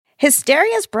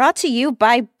Hysteria is brought to you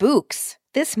by Bouqs.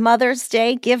 This Mother's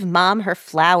Day, give Mom her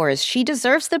flowers. She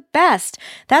deserves the best.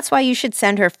 That's why you should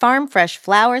send her farm fresh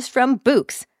flowers from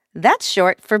Bouqs. That's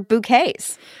short for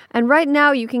bouquets. And right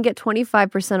now, you can get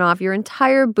 25% off your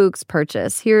entire Bouqs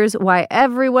purchase. Here's why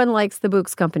everyone likes the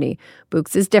Bouqs company.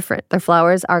 Bouqs is different. Their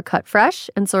flowers are cut fresh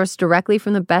and sourced directly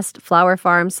from the best flower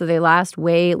farms, so they last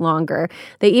way longer.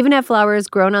 They even have flowers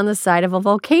grown on the side of a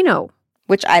volcano,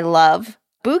 which I love.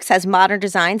 Bouqs has modern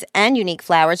designs and unique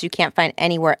flowers you can't find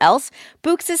anywhere else.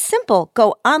 Bouqs is simple.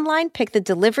 Go online, pick the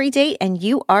delivery date, and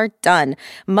you are done.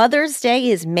 Mother's Day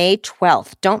is May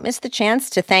 12th. Don't miss the chance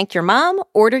to thank your mom.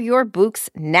 Order your Bouqs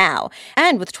now.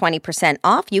 And with 20%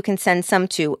 off, you can send some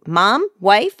to mom,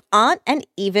 wife, aunt, and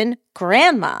even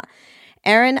grandma.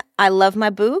 Erin, I love my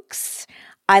Bouqs.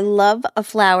 I love a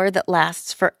flower that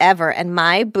lasts forever, and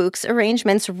my Bouqs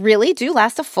arrangements really do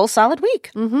last a full solid week.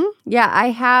 Mm-hmm. Yeah, I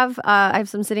have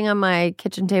some sitting on my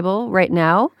kitchen table right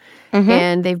now,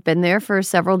 and they've been there for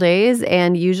several days,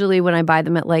 and usually when I buy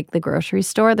them at, like, the grocery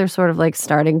store, they're sort of, like,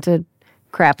 starting to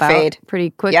fade out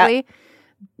pretty quickly. Yep.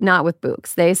 Not with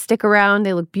Bouqs. They stick around.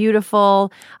 They look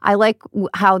beautiful. I like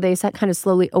how they kind of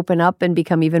slowly open up and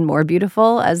become even more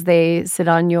beautiful as they sit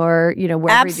on your, wherever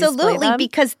Absolutely, you display them.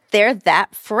 Because they're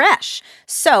that fresh.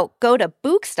 So go to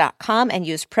Bouqs.com and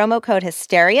use promo code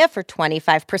Hysteria for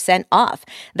 25% off.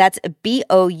 That's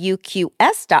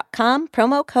BOUQS.com,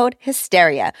 promo code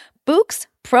Hysteria. Bouqs,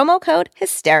 promo code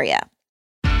Hysteria.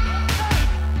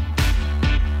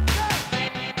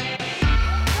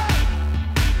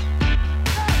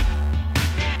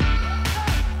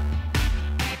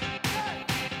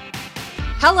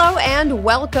 Hello and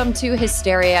welcome to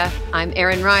Hysteria. I'm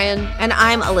Erin Ryan. And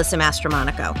I'm Alyssa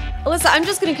Mastromonaco. Alyssa, I'm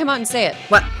just going to come out and say it.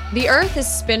 What? The Earth is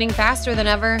spinning faster than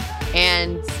ever,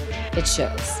 and it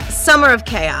shows. Summer of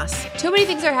chaos. Too many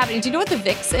things are happening. Do you know what the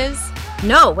VIX is?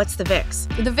 No, what's the VIX?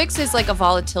 The VIX is like a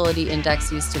volatility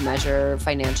index used to measure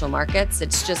financial markets.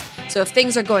 It's just, so if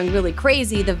things are going really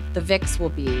crazy, the VIX will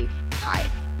be high,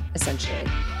 essentially.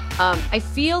 I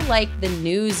feel like the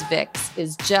news VIX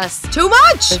is just too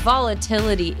much. The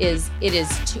volatility is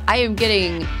too, I am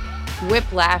getting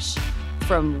whiplash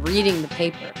from reading the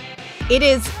paper. It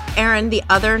is, Erin, the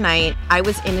other night, I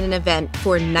was in an event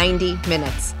for 90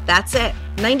 minutes. That's it.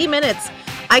 90 minutes.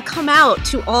 I come out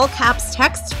to all caps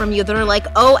texts from you that are like,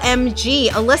 OMG,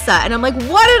 Alyssa. And I'm like,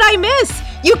 what did I miss?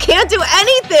 You can't do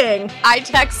anything. I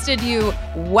texted you,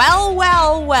 well.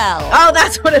 Oh,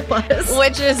 that's what it was.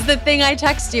 Which is the thing I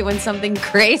text you when something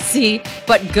crazy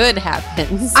but good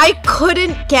happens. I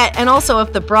couldn't get, and also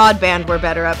if the broadband were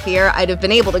better up here, I'd have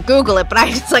been able to Google it, but I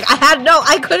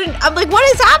couldn't. I'm like, what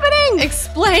is happening?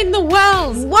 Explain the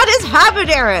wells. What has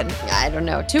happened, Erin? I don't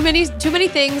know. Too many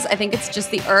things. I think it's just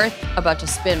the Earth about to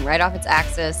spin right off its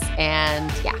axis,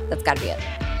 and yeah, that's got to be it.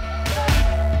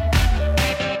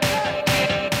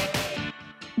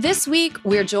 This week,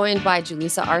 we're joined by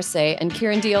Julissa Arce and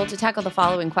Kieran Deal to tackle the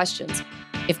following questions.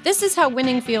 If this is how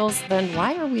winning feels, then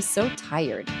why are we so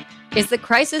tired? Is the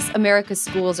crisis America's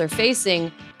schools are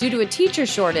facing due to a teacher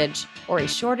shortage or a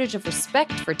shortage of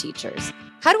respect for teachers?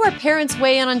 How do our parents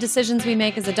weigh in on decisions we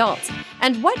make as adults?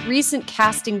 And what recent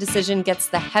casting decision gets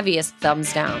the heaviest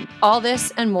thumbs down? All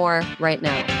this and more right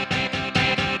now.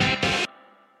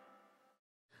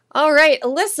 All right,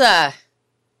 Alyssa.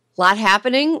 A lot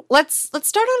happening. Let's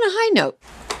start on a high note.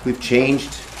 We've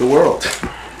changed the world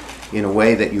in a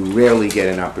way that you rarely get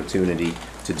an opportunity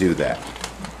to do that.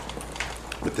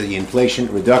 With the Inflation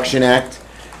Reduction Act,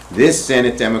 this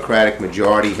Senate Democratic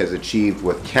majority has achieved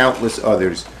what countless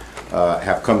others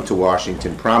have come to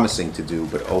Washington promising to do,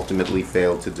 but ultimately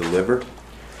failed to deliver.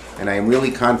 And I am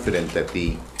really confident that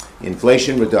the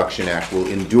Inflation Reduction Act will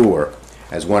endure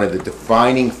as one of the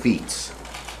defining feats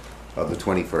of the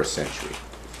 21st century.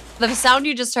 The sound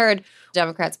you just heard,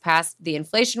 Democrats passed the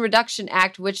Inflation Reduction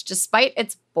Act, which, despite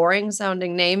its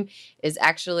boring-sounding name, is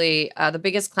actually the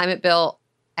biggest climate bill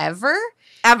ever.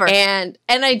 And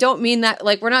I don't mean that,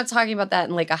 like, we're not talking about that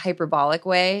in, like, a hyperbolic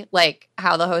way, like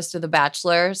how the host of The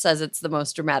Bachelor says it's the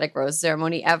most dramatic rose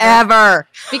ceremony ever.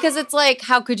 Because it's like,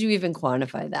 how could you even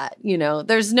quantify that? You know,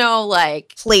 there's no,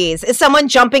 like... Please, is someone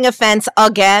jumping a fence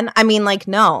again? I mean, like,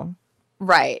 no.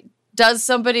 Right. Does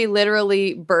somebody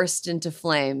literally burst into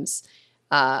flames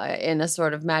in a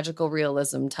sort of magical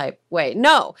realism type way?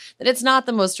 No, that it's not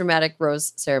the most dramatic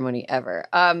rose ceremony ever.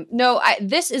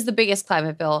 This is the biggest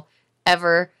climate bill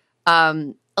ever.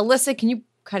 Alyssa, can you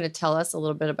kind of tell us a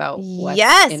little bit about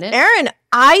what's in it? Erin,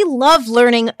 I love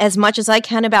learning as much as I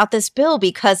can about this bill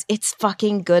because it's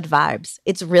fucking good vibes.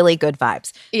 It's really good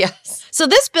vibes. Yes. So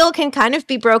this bill can kind of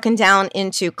be broken down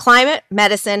into climate,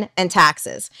 medicine, and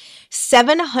taxes.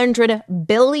 $700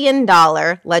 billion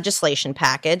legislation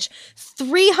package,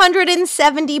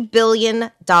 $370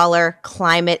 billion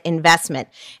climate investment.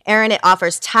 Aaron, it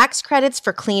offers tax credits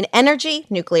for clean energy,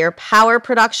 nuclear power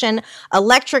production,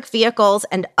 electric vehicles,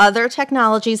 and other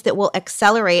technologies that will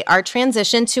accelerate our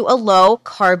transition to a low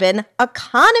carbon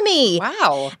economy.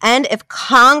 Wow. And if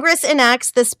Congress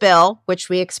enacts this bill, which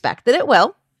we expect that it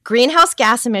will, greenhouse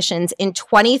gas emissions in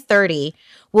 2030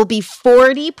 will be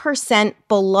 40%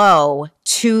 below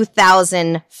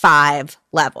 2005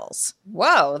 levels.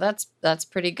 Whoa, that's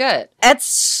pretty good.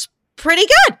 It's pretty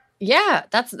good. Yeah,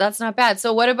 that's not bad.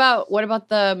 So what about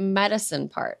the medicine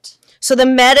part? So the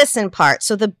medicine part.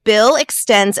 So the bill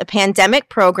extends a pandemic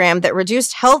program that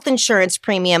reduced health insurance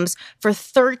premiums for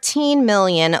 13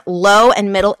 million low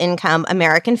and middle income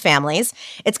American families.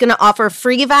 It's going to offer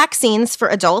free vaccines for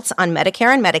adults on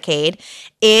Medicare and Medicaid.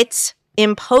 It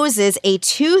imposes a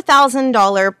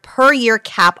 $2,000 per year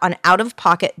cap on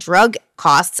out-of-pocket drug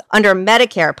costs under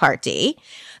Medicare Part D.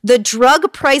 The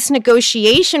drug price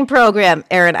negotiation program,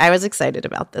 Aaron, I was excited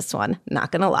about this one,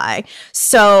 not going to lie.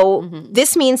 So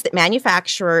this means that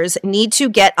manufacturers need to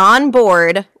get on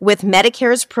board with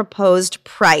Medicare's proposed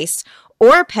price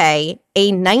or pay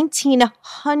a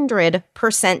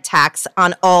 1,900% tax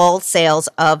on all sales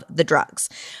of the drugs.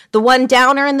 The one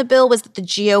downer in the bill was that the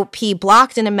GOP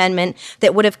blocked an amendment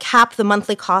that would have capped the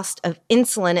monthly cost of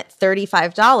insulin at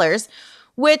 $35,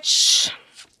 which...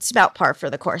 it's about par for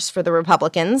the course for the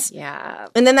Republicans. Yeah.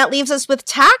 And then that leaves us with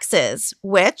taxes,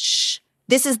 which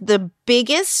this is the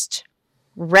biggest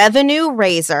revenue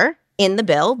raiser in the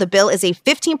bill. The bill is a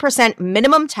 15%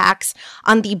 minimum tax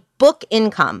on the book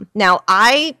income. Now,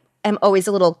 I am always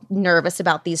a little nervous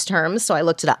about these terms, so I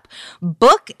looked it up.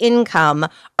 Book income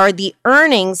are the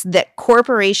earnings that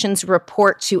corporations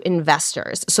report to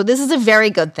investors. So this is a very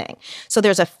good thing. So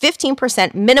there's a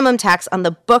 15% minimum tax on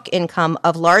the book income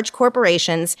of large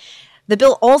corporations. The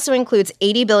bill also includes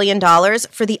 $80 billion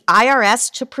for the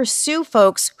IRS to pursue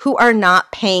folks who are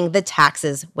not paying the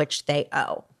taxes which they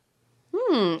owe.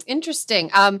 Interesting.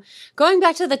 Going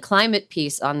back to the climate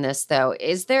piece on this, though,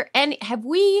 is there any,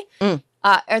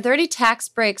 are there any tax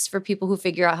breaks for people who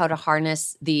figure out how to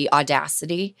harness the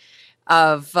audacity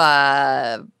of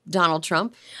Donald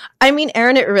Trump? I mean,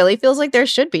 Aaron, it really feels like there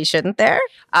should be, shouldn't there?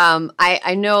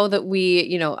 I know that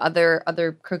we,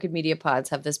 other Crooked Media pods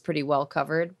have this pretty well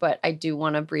covered, but I do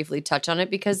want to briefly touch on it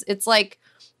because it's like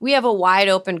we have a wide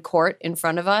open court in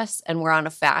front of us and we're on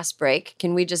a fast break.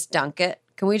 Can we just dunk it?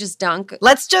 Can we just dunk?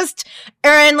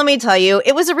 Aaron, let me tell you,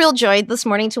 it was a real joy this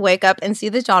morning to wake up and see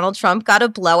that Donald Trump got a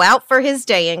blowout for his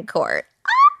day in court.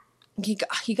 He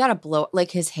got a blow, like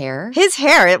his hair? His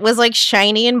hair, it was like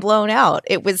shiny and blown out.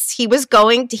 I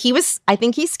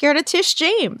think he's scared of Tish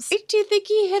James. Do you think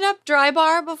he hit up Dry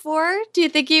Bar before? Do you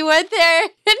think he went there? I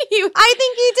think he did.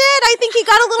 I think he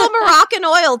got a little Moroccan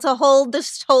oil to hold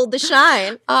the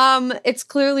shine. It's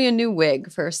clearly a new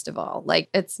wig, first of all. Like,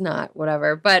 it's not,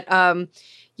 whatever. But,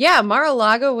 yeah,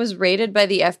 Mar-a-Lago was raided by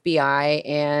the FBI,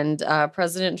 and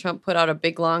President Trump put out a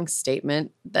big, long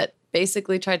statement that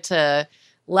basically tried to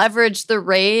leverage the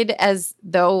raid as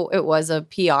though it was a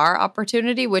PR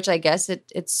opportunity, which I guess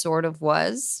it sort of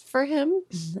was for him.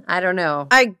 I don't know.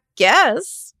 I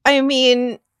guess. I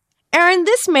mean, Aaron,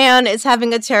 this man is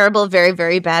having a terrible, very,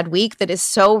 very bad week that is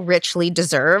so richly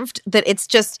deserved that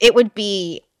it would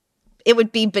be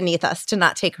beneath us to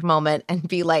not take a moment and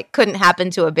be like, couldn't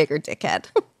happen to a bigger dickhead.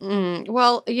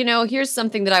 Well, here's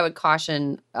something that I would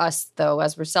caution us, though,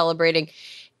 as we're celebrating.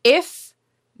 If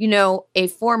a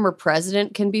former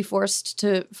president can be forced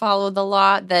to follow the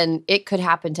law, then it could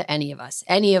happen to any of us.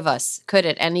 Any of us could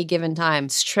at any given time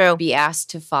be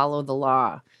asked to follow the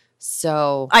law.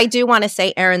 So I do want to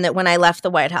say, Aaron, that when I left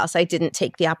the White House, I didn't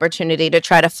take the opportunity to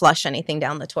try to flush anything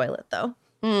down the toilet, though.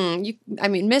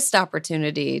 Missed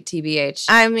opportunity, TBH.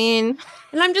 And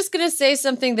I'm just going to say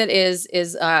something that is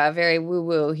very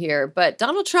woo-woo here, but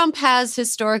Donald Trump has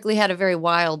historically had a very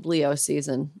wild Leo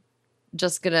season.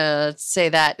 Just gonna say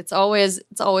that it's always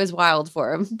wild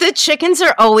for him. The chickens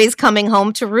are always coming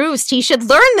home to roost. He should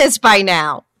learn this by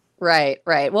now. Right.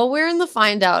 Well, we're in the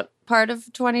find out part of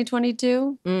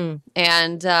 2022,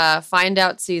 and find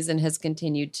out season has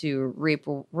continued to reap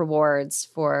rewards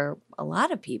for a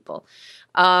lot of people.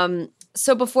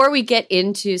 So before we get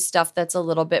into stuff that's a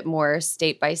little bit more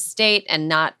state by state and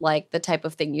not like the type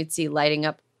of thing you'd see lighting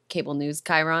up cable news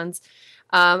chyrons.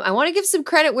 I want to give some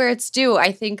credit where it's due.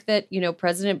 I think that,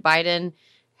 President Biden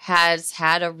has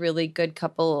had a really good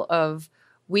couple of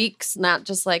weeks, not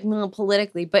just like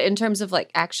politically, but in terms of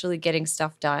like actually getting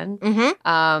stuff done.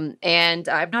 And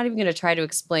I'm not even going to try to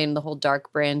explain the whole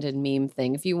dark Brandon meme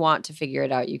thing. If you want to figure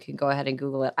it out, you can go ahead and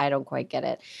Google it. I don't quite get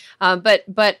it.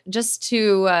 But just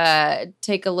to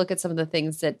take a look at some of the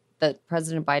things that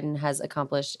President Biden has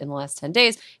accomplished in the last 10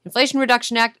 days. Inflation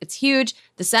Reduction Act, it's huge.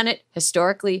 The Senate,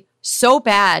 historically, so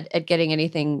bad at getting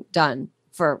anything done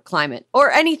for climate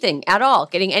or anything at all,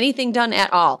 getting anything done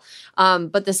at all.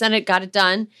 But the Senate got it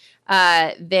done.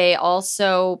 They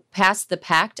also passed the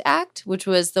PACT Act, which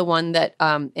was the one that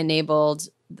enabled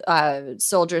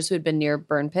soldiers who had been near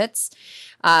burn pits.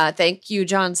 Thank you,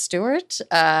 Jon Stewart.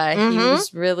 He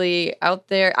was really out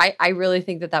there. I really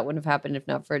think that wouldn't have happened if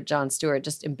not for Jon Stewart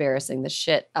just embarrassing the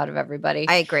shit out of everybody.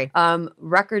 I agree.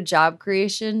 Record job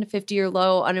creation, 50-year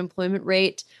low unemployment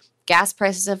rate. Gas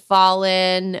prices have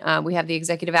fallen. We have the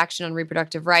executive action on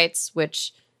reproductive rights,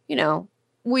 which, you know,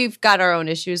 we've got our own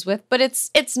issues with, but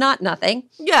it's not nothing.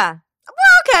 Yeah.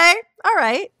 Well, okay. All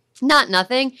right. Not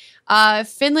nothing.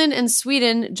 Finland and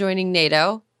Sweden joining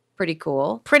NATO. Pretty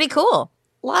cool. Pretty cool.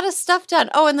 A lot of stuff done.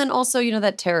 Oh, and then also, you know,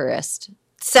 that terrorist.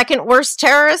 Second worst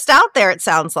terrorist out there, it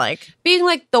sounds like. Being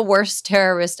like the worst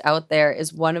terrorist out there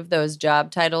is one of those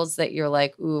job titles that you're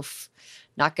like, oof,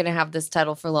 not going to have this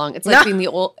title for long. It's like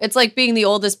being the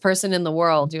oldest person in the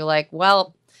world. You're like,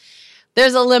 well,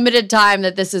 there's a limited time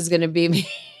that this is going to be me.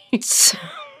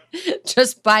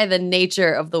 Just by the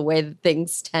nature of the way that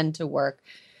things tend to work.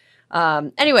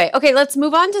 Anyway, okay, let's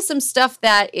move on to some stuff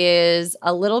that is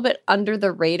a little bit under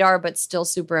the radar, but still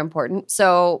super important.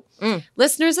 So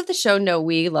listeners of the show know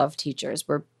we love teachers.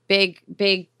 We're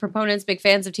big proponents, big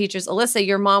fans of teachers. Alyssa,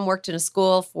 your mom works in a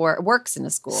school.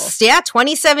 Yeah,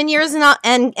 27 years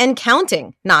and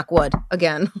counting, knock wood,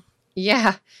 again.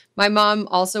 Yeah. My mom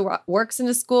also works in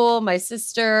a school. My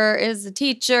sister is a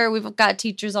teacher. We've got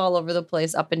teachers all over the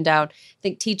place, up and down. I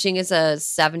think teaching is a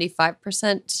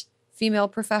 75% female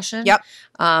profession. Yep.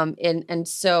 And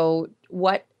so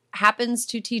what happens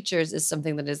to teachers is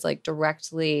something that is like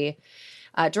directly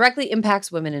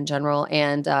impacts women in general,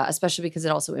 and especially because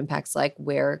it also impacts like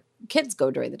where kids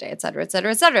go during the day, et cetera, et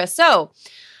cetera, et cetera. So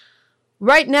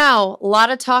right now, a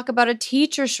lot of talk about a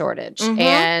teacher shortage.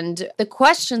 And the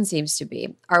question seems to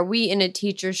be, are we in a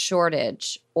teacher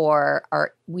shortage or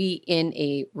are we in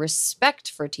a respect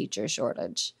for teacher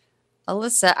shortage?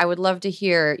 Alyssa, I would love to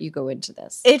hear you go into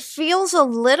this. It feels a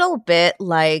little bit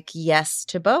like yes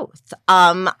to both.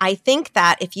 I think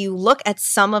that if you look at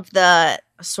some of the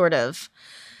sort of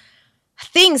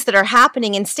things that are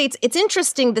happening in states, it's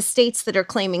interesting the states that are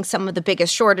claiming some of the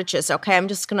biggest shortages. Okay, I'm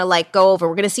just going to like go over.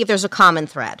 We're going to see if there's a common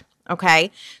thread.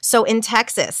 Okay, so in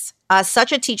Texas,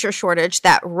 such a teacher shortage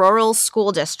that rural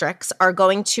school districts are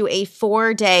going to a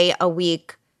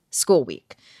 4-day-a-week school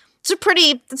week. It's a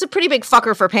pretty big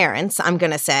fucker for parents, I'm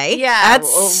gonna say. Yeah,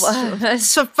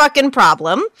 it's a fucking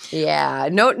problem. Yeah,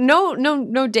 no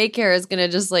daycare is gonna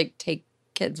just like take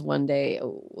kids 1 day a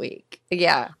week.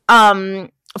 Yeah.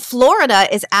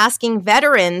 Florida is asking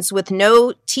veterans with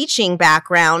no teaching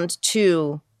background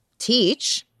to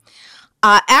teach.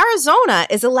 Arizona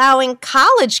is allowing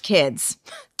college kids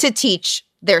to teach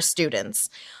their students.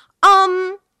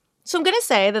 So I'm gonna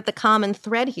say that the common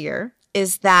thread here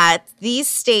is that these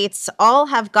states all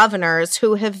have governors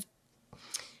who have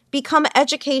become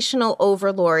educational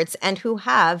overlords and who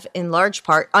have, in large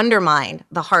part, undermined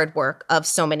the hard work of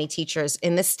so many teachers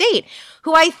in the state,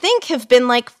 who I think have been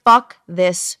like, fuck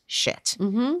this shit,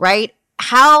 right?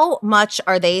 How much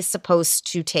are they supposed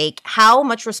to take? How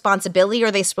much responsibility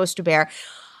are they supposed to bear?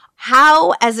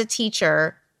 How, as a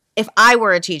teacher, if I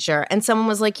were a teacher and someone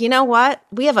was like, you know what?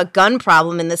 We have a gun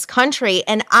problem in this country,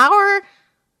 and our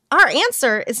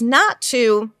answer is not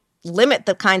to limit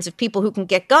the kinds of people who can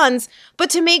get guns, but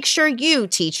to make sure you,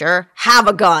 teacher, have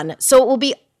a gun. So it will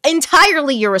be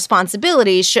entirely your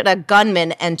responsibility should a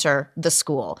gunman enter the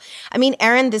school. I mean,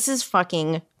 Erin, this is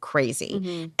fucking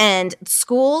crazy. And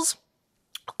schools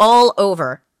all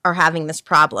over are having this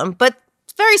problem, but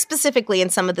very specifically in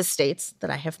some of the states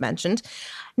that I have mentioned.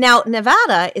 Now,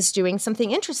 Nevada is doing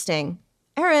something interesting.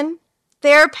 Erin,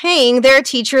 they're paying their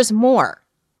teachers more.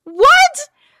 What?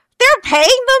 They're paying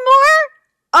them more?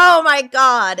 Oh my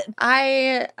God.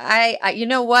 I you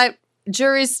know what?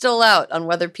 Jury's still out on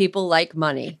whether people like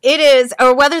money. It is,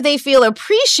 or whether they feel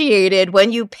appreciated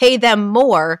when you pay them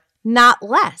more, not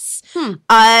less.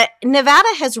 Nevada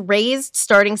has raised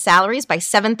starting salaries by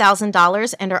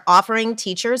 $7,000 and are offering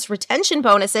teachers retention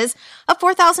bonuses of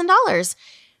 $4,000.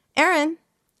 Erin,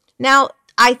 now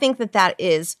I think that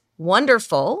is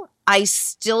wonderful. I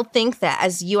still think that,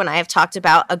 as you and I have talked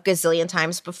about a gazillion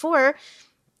times before,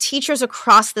 teachers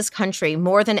across this country,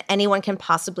 more than anyone can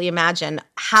possibly imagine,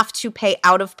 have to pay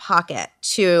out of pocket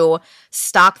to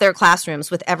stock their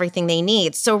classrooms with everything they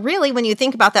need. So really, when you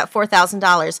think about that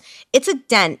 $4,000, it's a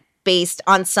dent based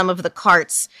on some of the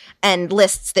carts and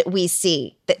lists that we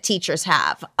see that teachers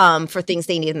have for things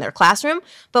they need in their classroom.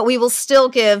 But we will still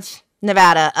give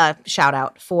Nevada a shout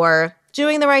out for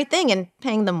doing the right thing and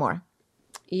paying them more.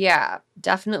 Yeah,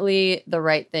 definitely the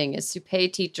right thing is to pay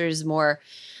teachers more.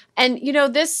 And,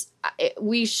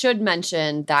 we should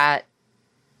mention that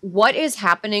what is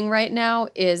happening right now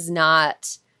is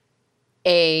not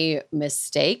a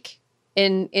mistake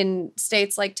in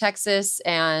states like Texas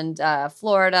and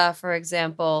Florida, for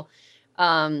example,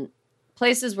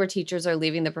 places where teachers are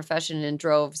leaving the profession in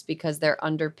droves because they're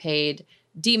underpaid,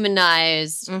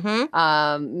 demonized,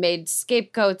 made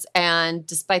scapegoats. And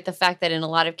despite the fact that in a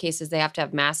lot of cases they have to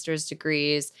have master's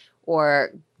degrees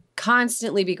or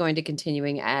constantly be going to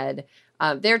continuing ed,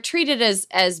 they're treated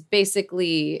as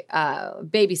basically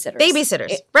babysitters.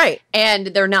 Babysitters, right. And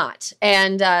they're not.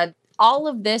 And all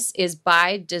of this is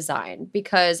by design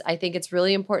because I think it's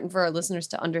really important for our listeners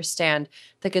to understand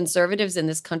the conservatives in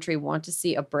this country want to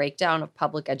see a breakdown of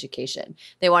public education.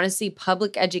 They want to see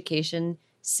public education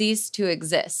cease to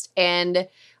exist and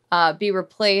be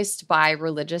replaced by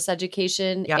religious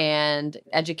education and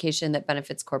education that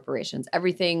benefits corporations.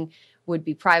 Everything would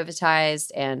be privatized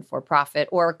and for profit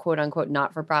or quote unquote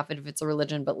not for profit if it's a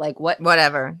religion, but like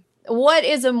whatever. What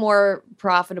is a more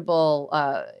profitable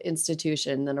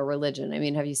institution than a religion? I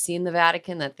mean, have you seen the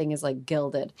Vatican? That thing is like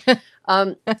gilded.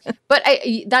 But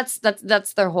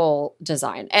that's their whole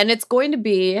design. And it's going to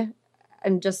be,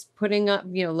 I'm just putting up,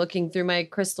 looking through my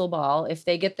crystal ball, if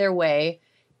they get their way,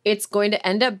 it's going to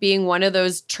end up being one of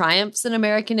those triumphs in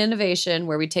American innovation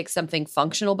where we take something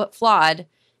functional but flawed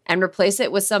and replace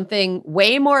it with something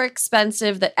way more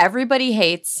expensive that everybody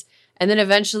hates. And then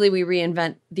eventually we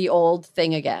reinvent the old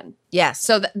thing again. Yes.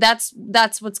 So that's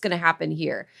what's going to happen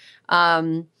here.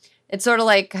 It's sort of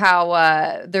like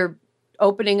how they're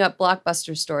opening up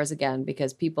Blockbuster stores again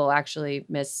because people actually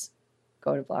miss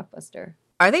going to Blockbuster.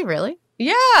 Are they really?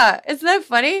 Yeah. Isn't that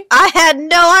funny? I had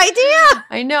no idea.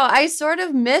 I know. I sort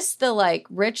of miss the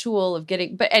ritual of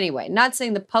getting, but anyway, not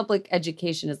saying the public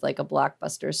education is like a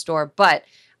Blockbuster store, but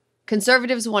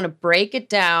conservatives want to break it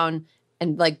down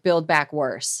and build back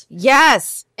worse.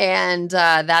 Yes. And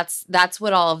that's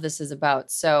what all of this is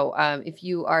about. So if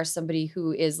you are somebody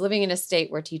who is living in a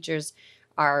state where teachers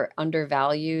are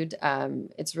undervalued,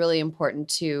 it's really important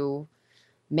to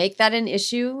make that an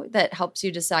issue that helps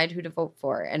you decide who to vote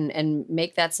for and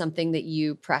make that something that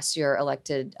you press your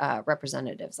elected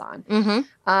representatives on.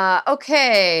 Mm-hmm.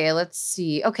 Okay, let's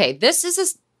see. Okay, this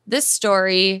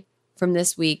story from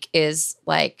this week is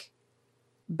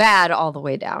bad all the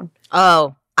way down.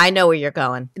 Oh, I know where you're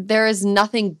going. There is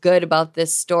nothing good about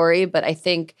this story, but I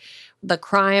think the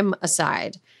crime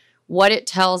aside, what it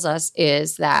tells us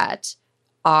is that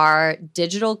our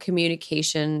digital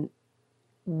communication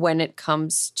when it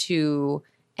comes to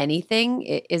anything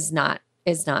is not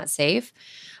safe.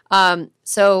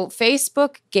 So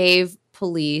Facebook gave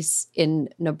police in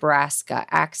Nebraska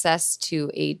access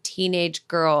to a teenage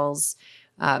girl's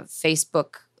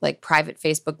Facebook, private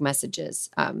Facebook messages.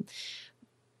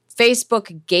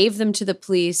 Facebook gave them to the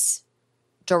police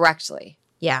directly.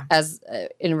 Yeah. As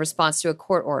in response to a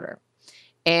court order.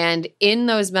 And in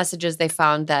those messages, they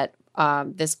found that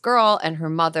this girl and her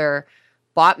mother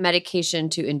bought medication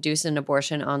to induce an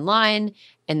abortion online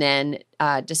and then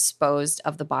disposed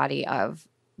of the body of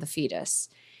the fetus.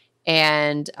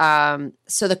 And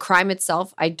so the crime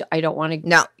itself, I don't want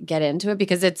to get into it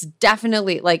because it's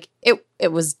definitely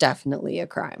it was definitely a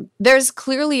crime. There's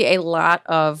clearly a lot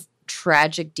of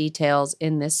tragic details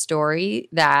in this story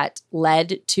that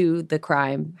led to the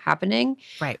crime happening.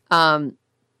 Right.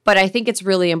 But I think it's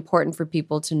really important for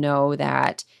people to know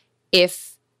that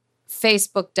if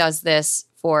Facebook does this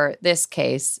for this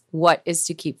case, what is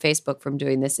to keep Facebook from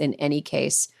doing this in any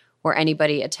case where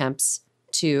anybody attempts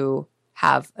to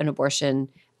have an abortion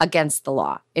against the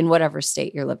law in whatever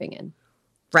state you're living in?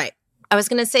 Right. I was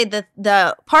going to say that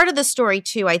the part of the story,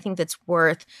 too, I think that's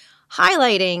worth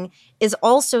highlighting is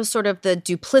also sort of the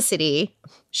duplicity,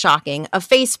 shocking, of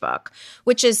Facebook,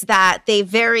 which is that they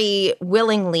very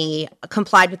willingly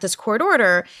complied with this court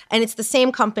order. And it's the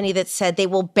same company that said they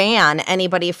will ban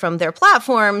anybody from their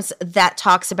platforms that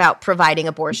talks about providing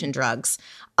abortion drugs,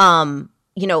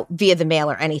 via the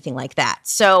mail or anything like that.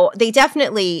 So they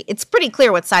definitely, it's pretty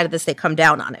clear what side of this they come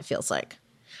down on, it feels like.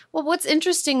 Well, what's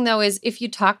interesting, though, is if you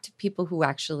talk to people who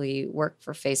actually work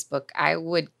for Facebook, I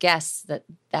would guess that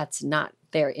that's not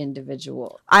their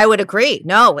individual. I would agree.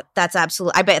 No,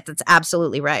 I bet that's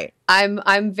absolutely right.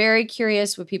 I'm very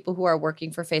curious with people who are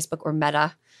working for Facebook or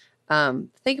Meta.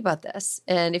 Think about this.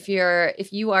 And if you are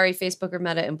a Facebook or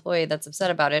Meta employee that's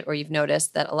upset about it, or you've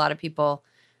noticed that a lot of people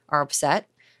are upset,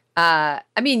 I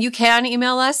mean, you can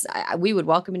email us. We would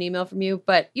welcome an email from you,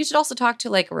 but you should also talk to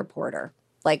like a reporter.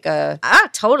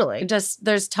 Totally. Just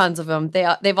there's tons of them.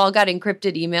 They've all got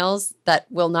encrypted emails that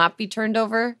will not be turned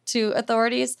over to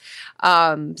authorities.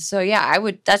 So yeah,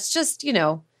 that's just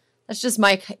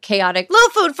my chaotic little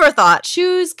food for thought.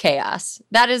 Choose chaos.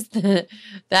 That is the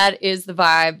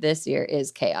vibe this year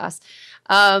is chaos.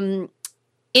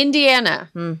 Indiana.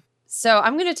 So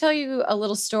I'm going to tell you a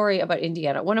little story about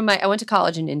Indiana. I went to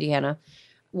college in Indiana.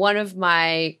 One of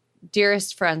my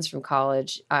dearest friends from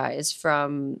college is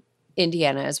from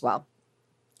Indiana as well.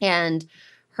 And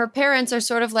her parents are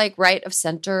sort of like right of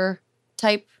center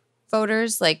type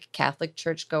voters, like Catholic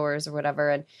churchgoers or whatever.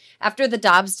 And after the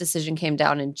Dobbs decision came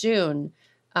down in June,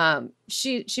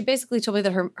 she basically told me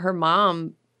that her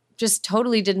mom just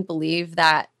totally didn't believe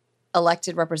that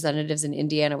elected representatives in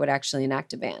Indiana would actually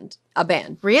enact a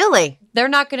ban. Really? They're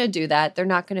not going to do that. They're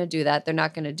not going to do that. They're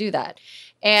not going to do that.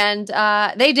 And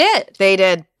they did. They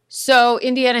did. So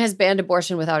Indiana has banned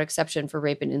abortion without exception for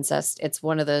rape and incest. It's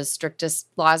one of the strictest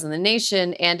laws in the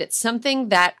nation. And it's something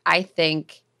that I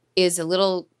think is a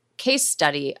little case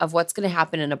study of what's going to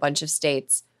happen in a bunch of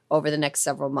states over the next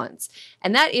several months.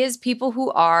 And that is people who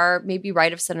are maybe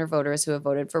right of center voters who have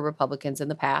voted for Republicans in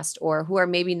the past, or who are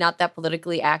maybe not that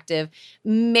politically active,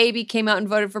 maybe came out and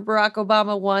voted for Barack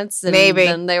Obama once. And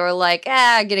then they were like,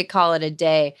 call it a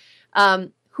day.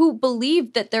 Who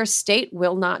believe that their state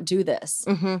will not do this.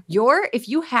 Mm-hmm. If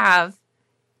you have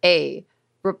a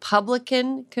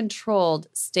Republican-controlled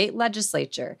state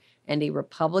legislature and a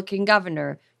Republican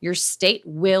governor, your state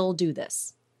will do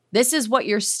this. This is what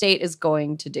your state is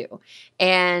going to do.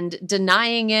 And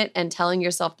denying it and telling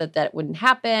yourself that wouldn't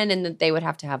happen and that they would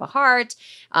have to have a heart,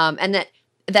 and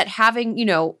that having,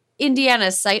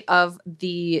 Indiana's site of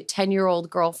the 10-year-old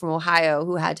girl from Ohio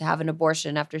who had to have an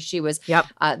abortion after she was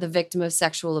the victim of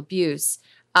sexual abuse.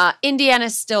 Indiana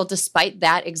still, despite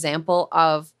that example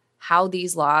of how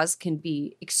these laws can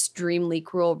be extremely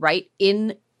cruel right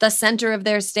in the center of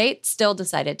their state, still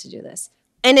decided to do this.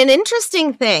 And an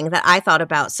interesting thing that I thought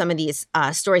about some of these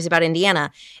stories about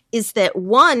Indiana is that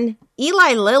one,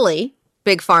 Eli Lilly,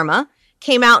 Big Pharma,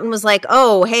 came out and was like,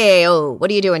 what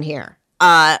are you doing here?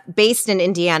 Based in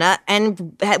Indiana,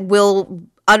 and will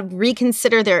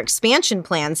reconsider their expansion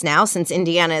plans now, since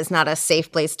Indiana is not a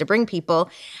safe place to bring people.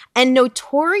 And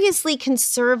notoriously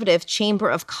conservative Chamber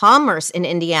of Commerce in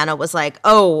Indiana was like,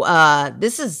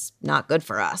 this is not good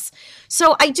for us.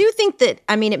 So I do think that,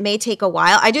 it may take a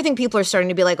while. I do think people are starting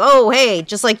to be like,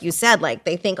 just like you said, like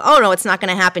they think, no, it's not going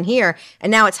to happen here.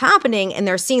 And now it's happening, and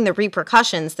they're seeing the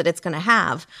repercussions that it's going to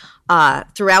have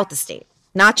throughout the state,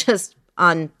 not just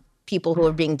on people who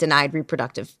are being denied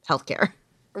reproductive health care.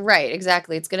 Right,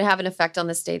 exactly. It's going to have an effect on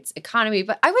the state's economy.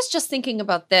 But I was just thinking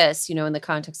about this, in the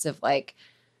context of like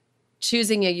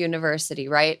choosing a university,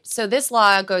 right? So this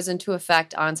law goes into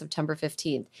effect on September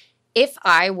 15th. If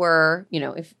I were,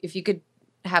 if you could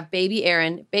have baby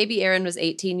Aaron was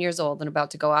 18 years old and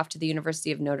about to go off to the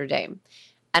University of Notre Dame.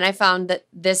 And I found that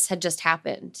this had just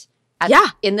happened.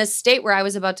 In the state where I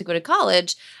was about to go to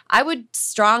college, I would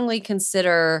strongly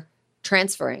consider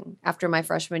transferring after my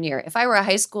freshman year. If I were a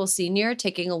high school senior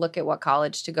taking a look at what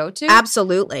college to go to,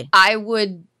 absolutely, I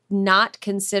would not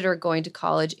consider going to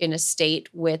college in a state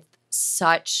with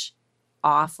such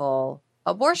awful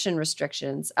abortion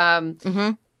restrictions.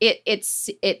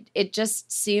 It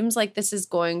just seems like this is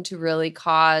going to really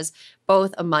cause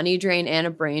both a money drain and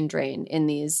a brain drain in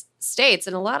these states.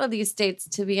 And a lot of these states,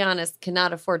 to be honest,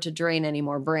 cannot afford to drain any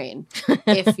more brain,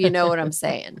 if you know what I'm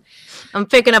saying. I'm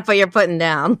picking up what you're putting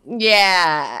down.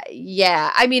 Yeah.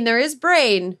 There is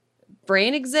brain.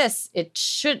 Brain exists. It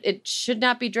should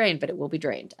not be drained, but it will be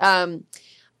drained. This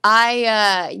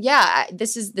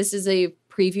is a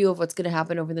preview of what's going to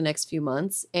happen over the next few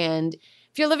months. And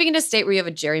if you're living in a state where you have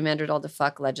a gerrymandered all the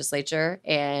fuck legislature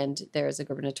and there's a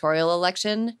gubernatorial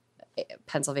election,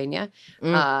 Pennsylvania,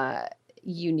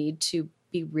 you need to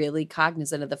be really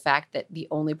cognizant of the fact that the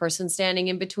only person standing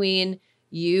in between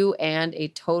you and a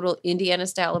total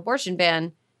Indiana-style abortion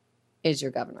ban is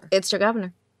your governor. It's your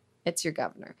governor. It's your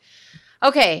governor.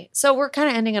 Okay, so we're kind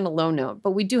of ending on a low note,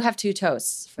 but we do have two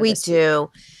toasts for this week.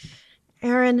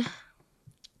 Aaron,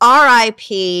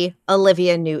 R.I.P.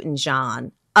 Olivia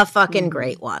Newton-John. A fucking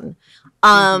great one.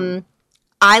 So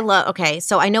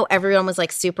I know everyone was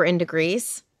like super into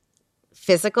Grease.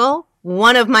 Physical.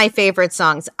 One of my favorite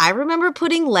songs. I remember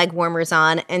putting leg warmers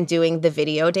on and doing the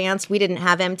video dance. We didn't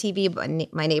have MTV,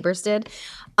 but my neighbors did.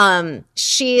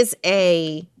 She's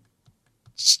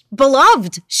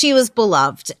beloved. She was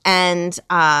beloved. And,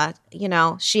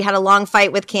 she had a long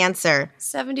fight with cancer.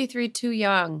 73, too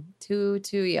young. Too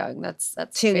young. That's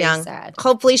too young. Sad.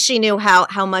 Hopefully she knew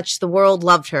how much the world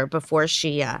loved her before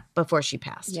she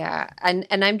passed. Yeah. And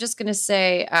I'm just going to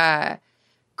say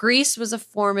Grease was a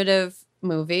formative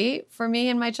movie for me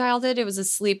in my childhood. It was a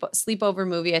sleepover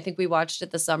movie. I think we watched it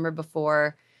the summer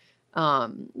before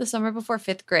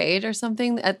 5th grade or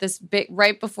something, at this big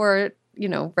right before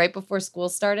school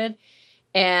started.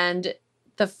 And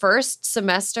the first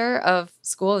semester of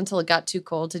school, until it got too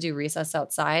cold to do recess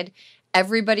outside,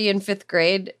 everybody in 5th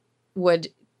grade would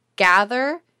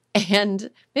gather, and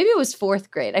maybe it was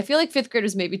 4th grade. I feel like 5th grade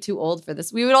was maybe too old for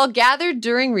this. We would all gather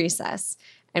during recess,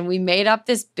 and we made up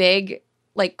this big,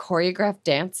 like, choreographed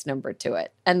dance number to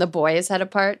it. And the boys had a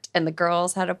part and the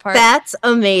girls had a part. That's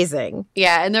amazing.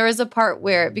 Yeah. And there was a part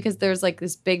where, because there's like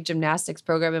this big gymnastics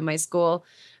program in my school,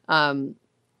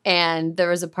 and there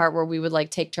was a part where we would like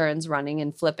take turns running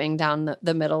and flipping down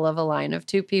the middle of a line of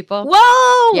 2 people.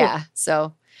 Whoa! Yeah.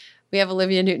 So we have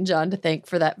Olivia Newton-John to thank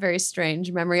for that very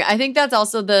strange memory. I think that's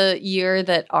also the year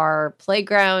that our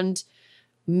playground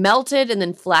melted and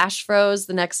then flash froze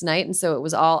the next night, and so it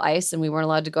was all ice and we weren't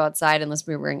allowed to go outside unless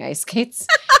we were wearing ice skates.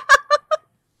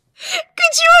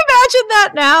 Could you imagine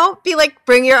that now? Be like,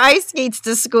 bring your ice skates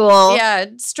to school. Yeah,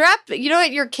 you know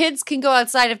what? Your kids can go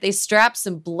outside if they strap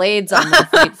some blades on their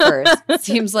feet first. It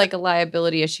seems like a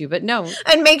liability issue, but no.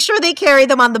 And make sure they carry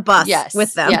them on the bus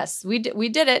with them. Yes, we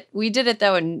did it. We did it,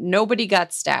 though, and nobody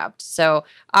got stabbed. So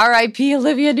R.I.P.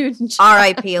 Olivia Newton-John.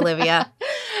 R.I.P. Olivia.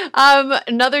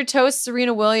 Another toast,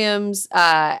 Serena Williams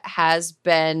has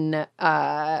been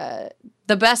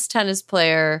the best tennis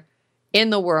player in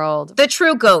the world. The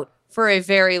true GOAT. For a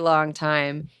very long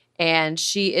time. And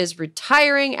she is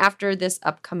retiring after this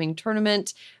upcoming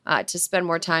tournament to spend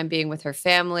more time being with her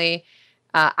family.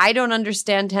 I don't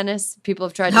understand tennis. People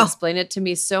have tried to explain it to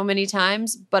me so many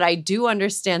times, but I do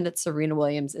understand that Serena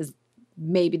Williams is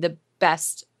maybe the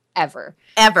best ever.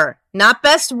 Ever. Not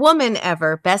best woman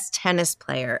ever. Best tennis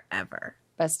player ever.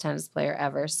 Best tennis player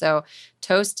ever. So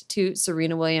toast to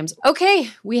Serena Williams.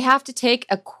 Okay, we have to take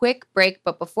a quick break,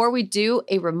 but before we do,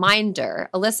 a reminder.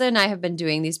 Alyssa and I have been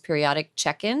doing these periodic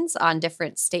check-ins on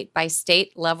different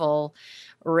state-by-state level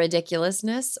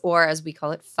ridiculousness, or as we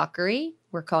call it, fuckery.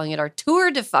 We're calling it our tour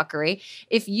de fuckery.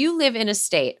 If you live in a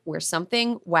state where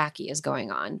something wacky is going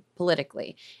on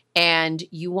politically and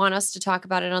you want us to talk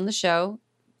about it on the show,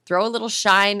 throw a little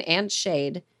shine and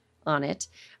shade on it,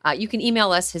 you can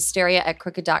email us,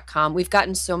 hysteria@crooked.com. We've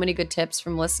gotten so many good tips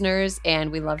from listeners,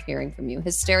 and we love hearing from you.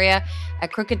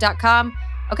 Hysteria@crooked.com.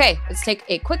 Okay, let's take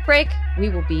a quick break. We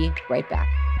will be right back.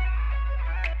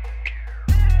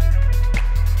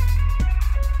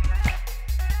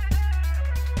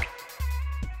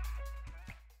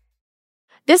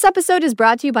 This episode is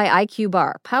brought to you by IQ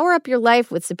Bar. Power up your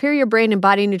life with superior brain and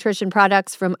body nutrition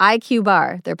products from IQ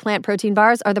Bar. Their plant protein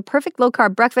bars are the perfect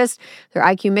low-carb breakfast. Their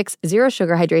IQ Mix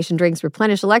zero-sugar hydration drinks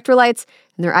replenish electrolytes.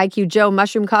 And their IQ Joe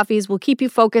mushroom coffees will keep you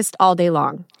focused all day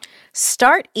long.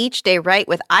 Start each day right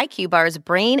with IQ Bar's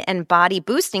brain and body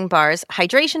boosting bars,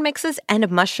 hydration mixes, and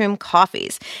mushroom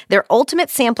coffees. Their ultimate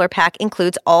sampler pack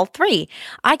includes all 3.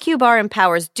 IQ Bar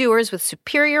empowers doers with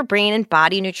superior brain and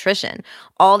body nutrition.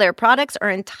 All their products are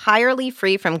entirely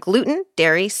free from gluten,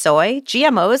 dairy, soy,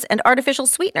 GMOs, and artificial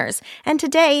sweeteners. And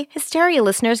today, Hysteria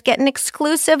listeners get an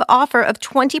exclusive offer of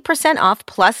 20% off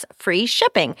plus free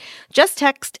shipping. Just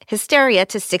text Hysteria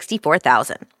to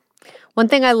 64,000. One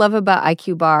thing I love about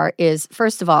IQ Bar is,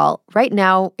 first of all, right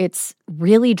now it's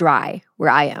really dry where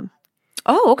I am.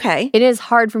 Oh, okay. It is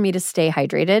hard for me to stay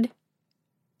hydrated.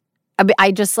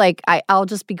 I'll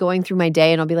just be going through my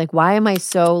day and I'll be like, why am I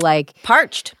so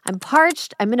parched? I'm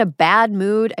parched. I'm in a bad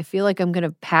mood. I feel like I'm going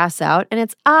to pass out. And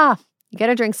it's, you got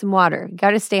to drink some water. You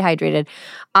got to stay hydrated.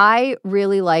 I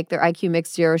really like their IQ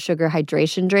Mix Zero Sugar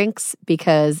hydration drinks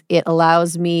because it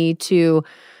allows me to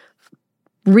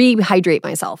rehydrate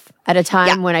myself at a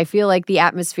time when I feel like the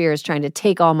atmosphere is trying to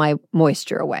take all my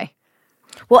moisture away.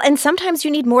 Well, and sometimes you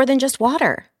need more than just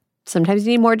water. Sometimes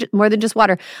you need more than just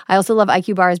water. I also love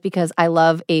IQ Bars because I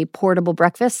love a portable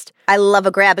breakfast. I love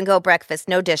a grab-and-go breakfast,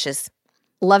 no dishes.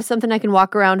 Love something I can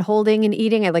walk around holding and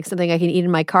eating. I like something I can eat in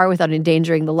my car without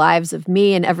endangering the lives of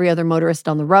me and every other motorist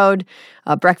on the road.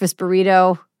 A breakfast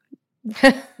burrito,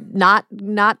 not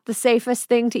the safest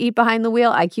thing to eat behind the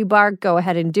wheel. IQ Bar, go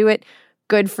ahead and do it.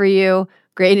 Good for you.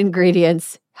 Great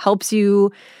ingredients. Helps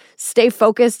you stay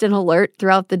focused and alert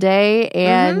throughout the day.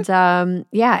 And and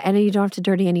you don't have to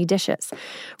dirty any dishes.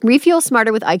 Refuel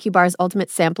smarter with IQ Bar's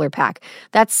Ultimate Sampler Pack.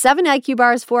 That's 7 IQ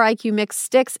Bars, 4 IQ Mix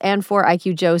sticks, and 4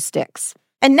 IQ Joe sticks.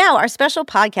 And now our special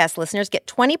podcast listeners get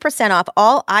 20% off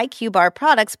all IQ Bar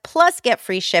products plus get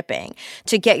free shipping.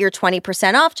 To get your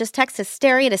 20% off, just text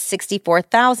Hysteria to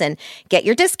 64,000. Get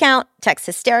your discount, text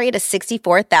Hysteria to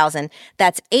 64,000.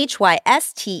 That's HYSTERIA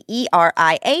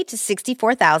to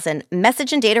 64,000.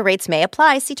 Message and data rates may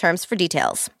apply. See terms for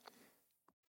details.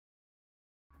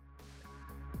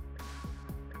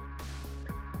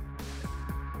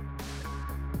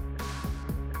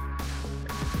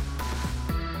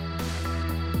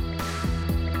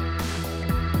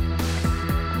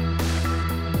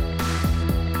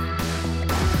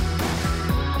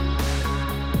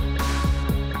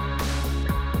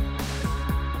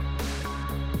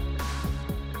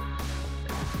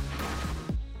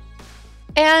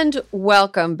 And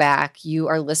welcome back. You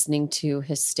are listening to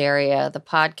Hysteria, the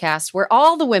podcast where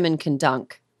all the women can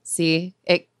dunk. See,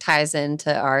 it ties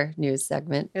into our news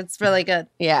segment. It's really good.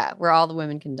 Yeah, where all the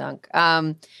women can dunk.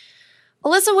 Alyssa,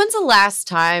 when's the last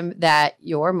time that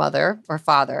your mother or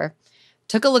father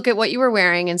took a look at what you were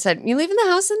wearing and said, "You leaving the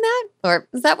house in that?" Or,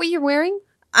 "Is that what you're wearing?"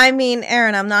 I mean,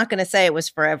 Erin, I'm not going to say it was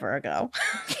forever ago.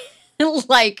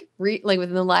 like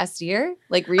within the last year?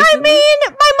 Like recently? I mean,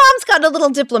 my mom's got a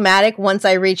little diplomatic once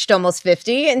I reached almost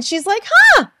 50, and she's like,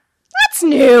 that's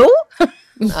new.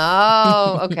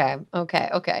 Oh,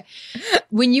 okay.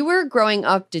 When you were growing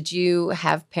up, did you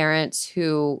have parents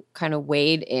who kind of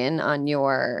weighed in on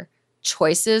your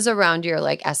choices around your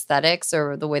like aesthetics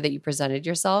or the way that you presented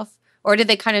yourself? Or did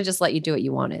they kind of just let you do what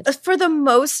you wanted? For the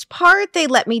most part, they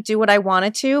let me do what I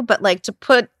wanted to, but like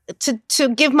to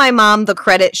give my mom the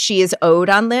credit she is owed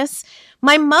on this,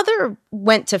 my mother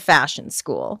went to fashion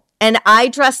school and I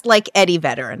dressed like Eddie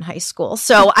Vedder in high school.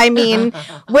 So, I mean,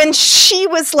 when she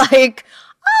was like,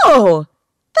 "Oh,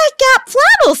 that Gap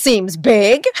flannel seems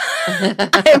big."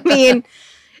 I mean,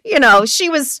 you know, she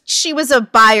was a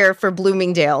buyer for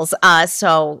Bloomingdale's.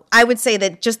 So I would say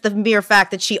that just the mere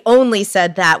fact that she only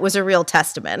said that was a real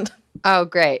testament. Oh,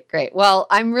 great. Well,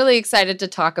 I'm really excited to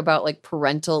talk about like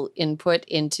parental input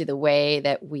into the way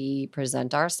that we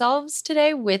present ourselves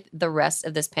today with the rest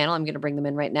of this panel. I'm going to bring them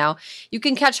in right now. You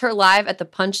can catch her live at the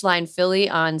Punchline Philly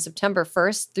on September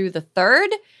 1st through the 3rd.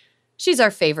 She's our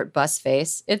favorite bus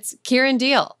face. It's Kieran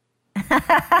Deal.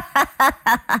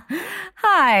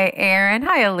 Hi, Erin.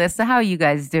 Hi, Alyssa. How are you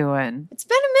guys doing? It's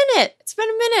been a minute.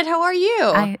 How are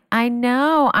you? I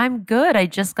know. I'm good. I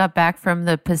just got back from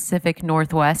the Pacific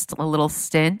Northwest, a little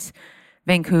stint,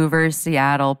 Vancouver,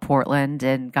 Seattle, Portland,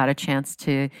 and got a chance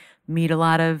to meet a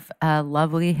lot of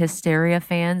lovely Hysteria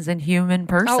fans in human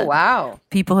person. Oh, wow.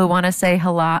 People who want to say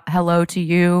hello to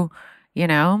you, you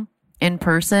know, in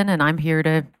person, and I'm here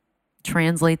to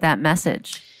translate that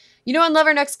message. You know, and love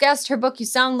our next guest. Her book, You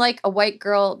Sound Like a White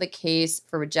Girl, The Case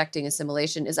for Rejecting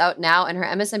Assimilation, is out now. And her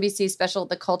MSNBC special,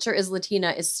 The Culture is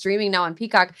Latina, is streaming now on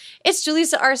Peacock. It's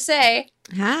Julissa Arce.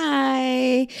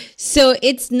 Hi. So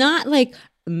it's not like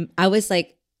I was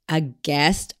like a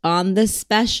guest on the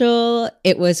special.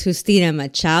 It was Justina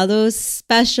Machado's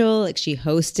special. Like she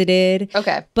hosted it.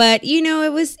 Okay. But, you know,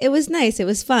 it was nice. It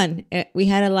was fun. We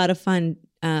had a lot of fun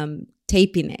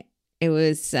taping it. It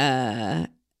was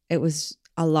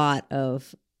a lot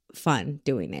of fun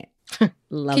doing it.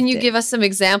 Can you give us some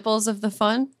examples of the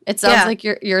fun? It sounds like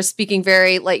you're speaking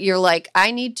very like you're like,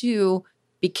 I need to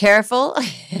be careful.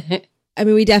 I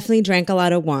mean, we definitely drank a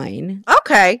lot of wine.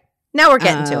 Okay. Now we're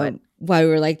getting to it. While we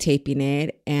were like taping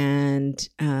it. And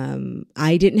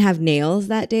I didn't have nails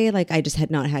that day. Like I just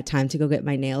had not had time to go get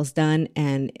my nails done.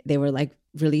 And they were like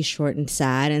really short and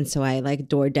sad. And so I like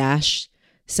DoorDashed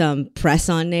some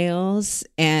press-on nails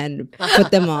and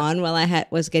put them on while I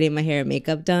was getting my hair and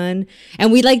makeup done. And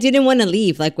we like didn't want to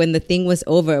leave. Like when the thing was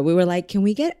over, we were like, "Can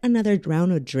we get another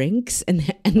round of drinks?" And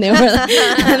they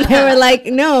were like,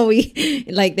 "No, we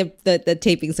like the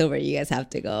taping's over. You guys have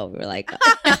to go." We were like,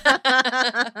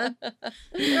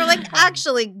 "You're like,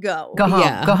 actually go home,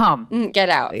 yeah. Go home, get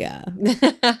out." Yeah,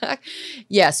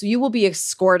 yeah. So you will be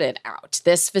escorted out.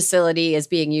 This facility is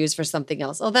being used for something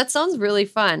else. Oh, that sounds really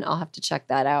fun. I'll have to check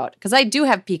that out because I do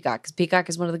have Peacock. Because Peacock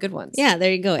is one of the good ones. Yeah,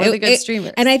 there you go. One of the good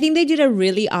streamers. And I think they did a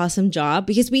really awesome job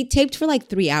because we taped for like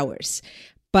 3 hours,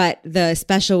 but the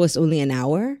special was only an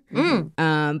hour.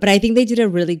 But I think they did a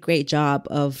really great job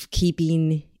of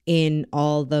keeping in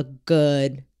all the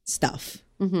good stuff.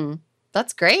 Mm-hmm.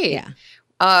 That's great. Yeah.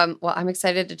 Well, I'm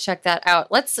excited to check that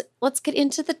out. Let's get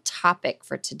into the topic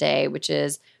for today, which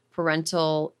is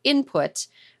parental input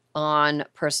on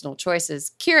personal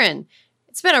choices. Kieran,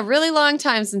 It's been a really long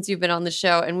time since you've been on the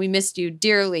show, and we missed you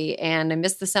dearly, and I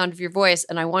missed the sound of your voice,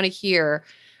 and I want to hear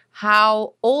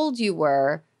how old you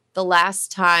were the last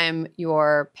time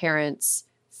your parents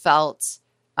felt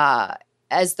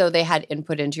as though they had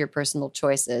input into your personal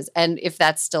choices, and if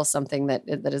that's still something that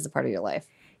is a part of your life.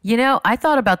 You know, I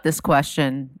thought about this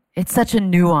question. It's such a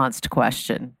nuanced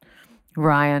question,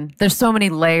 Ryan. There's so many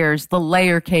layers, the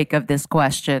layer cake of this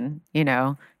question, you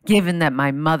know, given that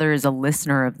my mother is a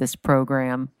listener of this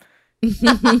program. So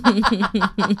I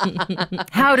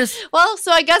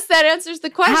guess that answers the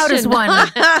question.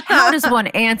 How does one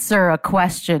answer a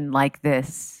question like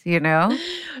this, you know?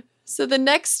 So the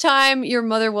next time your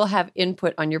mother will have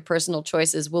input on your personal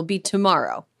choices will be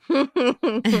tomorrow. You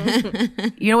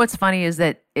know what's funny is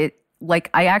that I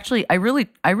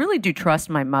really do trust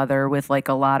my mother with like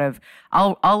a lot of,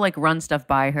 I'll like run stuff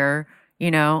by her, you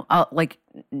know, I'll like,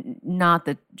 not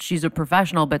that she's a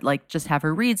professional, but like just have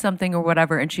her read something or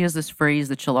whatever. And she has this phrase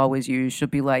that she'll always use. She'll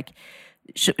be like,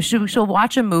 she'll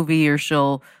watch a movie or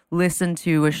she'll listen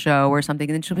to a show or something.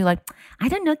 And then she'll be like, I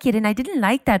don't know, kid. And I didn't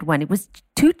like that one. It was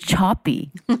too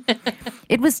choppy.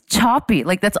 It was choppy.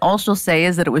 Like that's all she'll say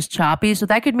is that it was choppy. So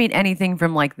that could mean anything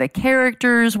from like the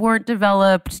characters weren't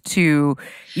developed to,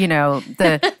 you know,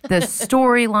 the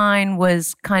storyline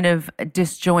was kind of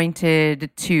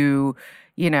disjointed to,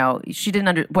 you know, she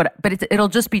didn't but it'll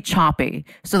just be choppy.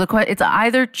 So it's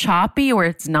either choppy or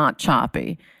it's not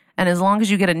choppy. And as long as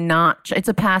you get a not, it's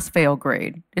a pass-fail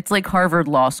grade. It's like Harvard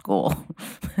Law School.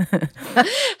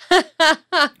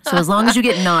 So as long as you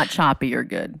get not choppy, you're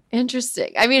good.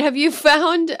 Interesting. I mean, have you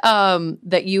found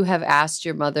that you have asked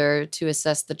your mother to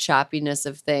assess the choppiness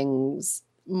of things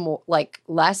more, like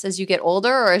less as you get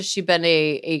older, or has she been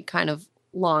a kind of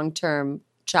long-term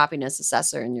choppiness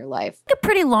assessor in your life? A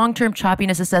pretty long-term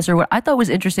choppiness assessor. What I thought was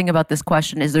interesting about this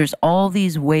question is there's all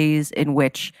these ways in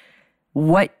which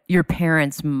what your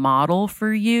parents model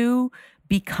for you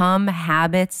become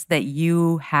habits that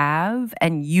you have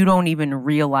and you don't even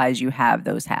realize you have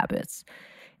those habits,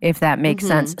 if that makes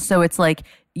sense. So it's like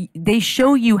they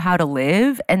show you how to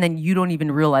live and then you don't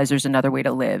even realize there's another way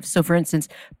to live. So for instance,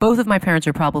 both of my parents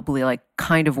are probably like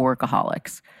kind of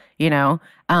workaholics. You know,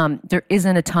 there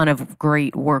isn't a ton of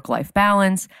great work-life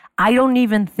balance. I don't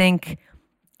even think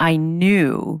I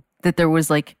knew that there was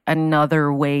like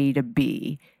another way to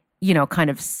be, you know, kind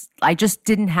of, I just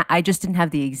didn't have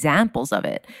the examples of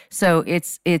it. So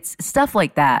it's stuff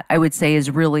like that I would say is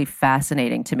really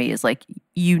fascinating to me, is like,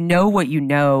 you know what you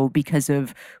know because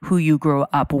of who you grow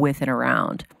up with and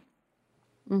around.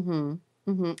 Mm-hmm.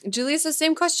 Mm-hmm. Julissa,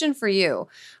 same question for you.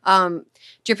 Do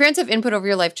your parents have input over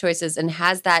your life choices, and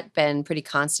has that been pretty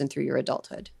constant through your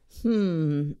adulthood?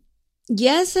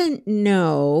 Yes and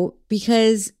no,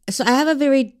 because so I have a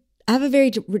very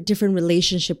different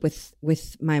relationship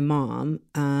with my mom,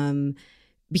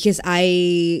 because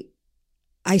I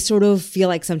sort of feel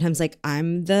like sometimes like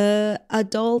I'm the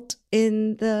adult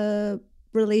in the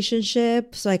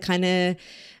relationship, so but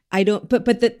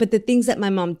the things that my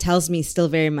mom tells me still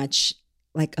very much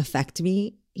like affect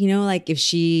me, you know, like if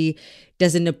she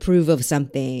doesn't approve of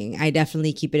something, I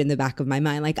definitely keep it in the back of my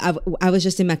mind. Like I was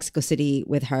just in Mexico City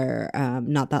with her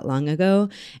not that long ago,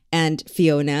 and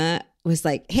Fiona was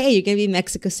like, hey, you're gonna be in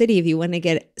Mexico City if you want to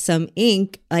get some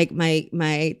ink. Like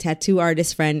my tattoo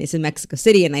artist friend is in Mexico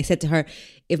City, and I said to her,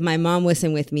 if my mom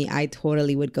wasn't with me, I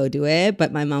totally would go do it,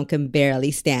 but my mom can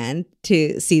barely stand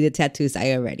to see the tattoos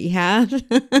I already have.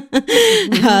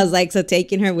 I was like, so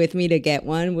taking her with me to get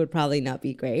one would probably not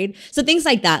be great. So things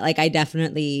like that, like I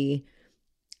definitely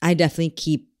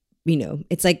keep, you know,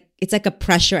 it's like a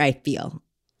pressure I feel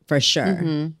for sure.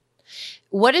 Mm-hmm.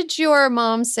 What did your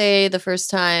mom say the first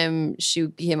time she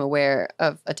became aware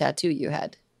of a tattoo you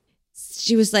had?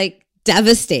 She was like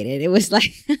devastated. It was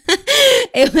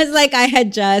like I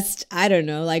had just, I don't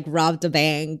know, like robbed a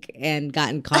bank and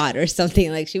gotten caught or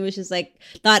something. Like she was just like,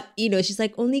 thought, you know, she's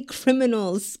like, only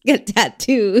criminals get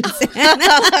tattoos.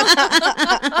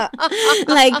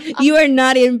 Like, you are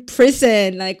not in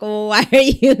prison. Like, why are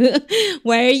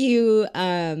you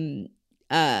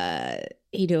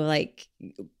you know, like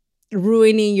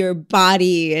ruining your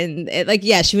body? And like,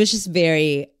 yeah, she was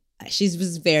very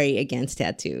against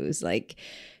tattoos. Like,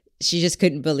 she just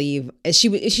couldn't believe.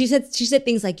 She said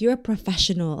things like, you're a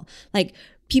professional, like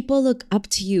people look up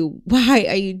to you, why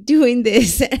are you doing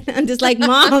this? And I'm just like,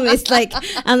 Mom, it's like,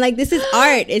 I'm like, this is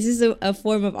art. This is a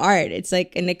form of art. It's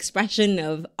like an expression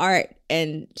of art.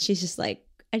 And she's just like,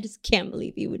 I just can't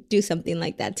believe you would do something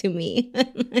like that to me.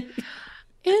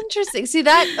 Interesting. See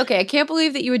that? Okay, I can't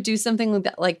believe that you would do something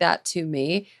like that to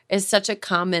me is such a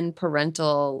common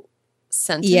parental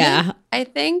sentiment, I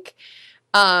think.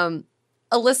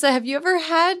 Alyssa, have you ever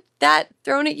had that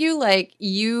thrown at you? Like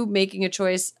you making a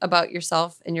choice about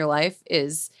yourself in your life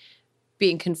is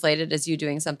being conflated as you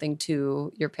doing something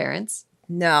to your parents?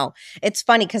 No, it's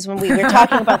funny because when we were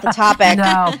talking about the topic,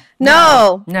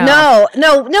 No,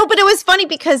 but it was funny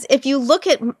because if you look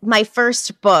at my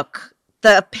first book,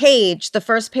 the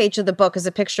first page of the book is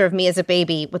a picture of me as a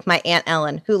baby with my Aunt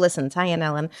Ellen, who listens. Hi, Aunt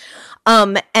Ellen.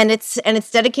 And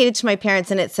it's dedicated to my parents,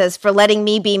 and it says, "For letting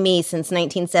me be me since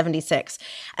 1976."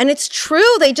 And it's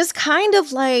true. They just kind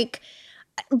of like,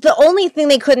 the only thing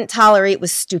they couldn't tolerate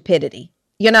was stupidity.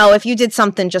 You know, if you did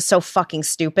something just so fucking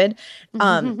stupid,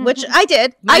 which I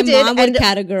did. My mom would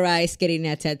categorize getting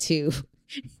a tattoo.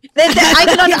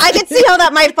 I could see how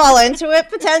that might fall into it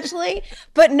potentially.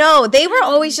 But no, they were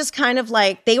always just kind of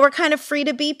like, they were kind of free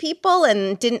to be people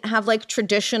and didn't have like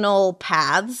traditional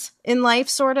paths in life,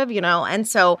 sort of, you know. And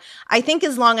so I think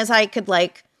as long as I could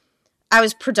like, I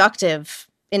was productive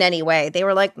in any way, they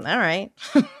were like, all right,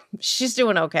 she's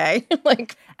doing okay.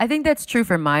 Like, I think that's true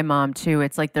for my mom too.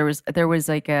 It's like there was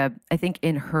like I think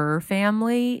in her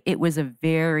family, it was a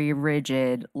very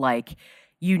rigid, like,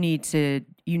 you need to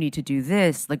do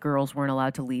this. The girls weren't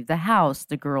allowed to leave the house.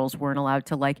 The girls weren't allowed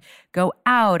to like go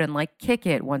out and like kick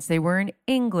it once they were in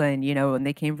England, you know, and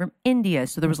they came from India.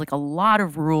 So there was like a lot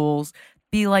of rules.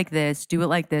 Be like this, do it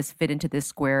like this, fit into this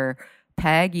square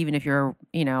peg, even if you're,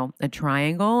 you know, a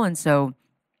triangle. And so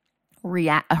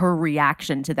her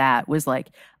reaction to that was like,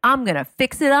 I'm going to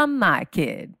fix it on my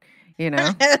kid. You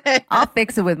know, I'll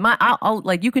fix it with I'll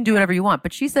like, you can do whatever you want.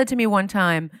 But she said to me one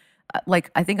time,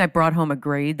 like, I think I brought home a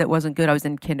grade that wasn't good. I was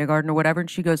in kindergarten or whatever. And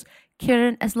she goes,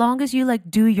 Kieran, as long as you like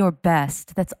do your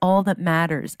best, that's all that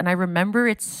matters. And I remember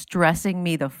it stressing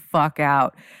me the fuck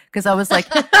out because I was like,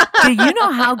 do you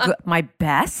know how good my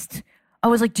best? I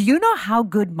was like, do you know how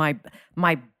good my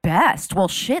best? Well,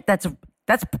 shit, that's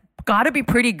got to be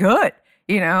pretty good,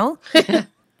 you know?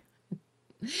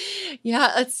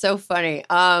 Yeah, that's so funny.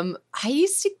 I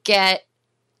used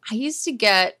to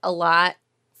get a lot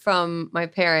from my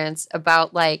parents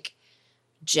about like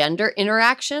gender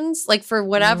interactions. Like for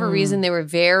whatever reason, they were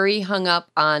very hung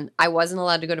up on, I wasn't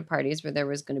allowed to go to parties where there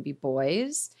was going to be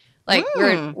boys. Like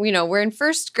we're in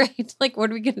first grade. Like,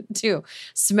 what are we going to do?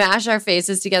 Smash our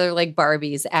faces together like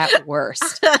Barbies at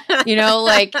worst, you know,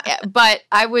 like, but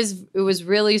it was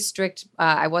really strict.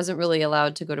 I wasn't really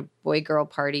allowed to go to boy girl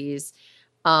parties.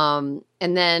 And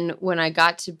then when I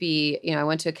got to be, you know, I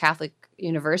went to a Catholic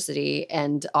university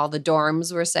and all the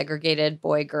dorms were segregated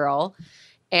boy girl.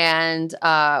 And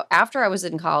after I was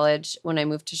in college, when I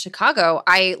moved to Chicago,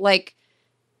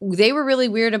 they were really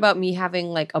weird about me having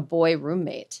like a boy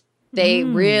roommate. They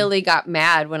really got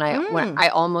mad when I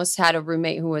almost had a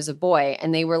roommate who was a boy,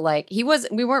 and they were like, we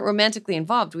weren't romantically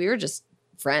involved. We were just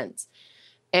friends.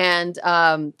 And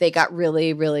they got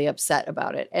really, really upset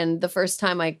about it. And the first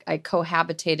time I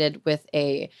cohabitated with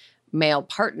a male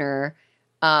partner,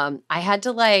 I had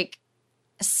to like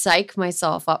psych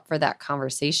myself up for that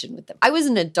conversation with them. I was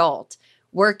an adult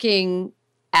working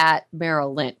at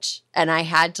Merrill Lynch, and I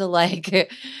had to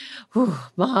like,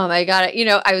 Mom, I got it. You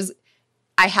know,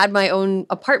 I had my own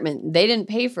apartment. They didn't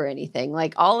pay for anything.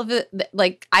 Like all of it,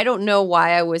 like, I don't know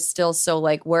why I was still so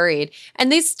like worried,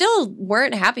 and they still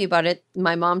weren't happy about it.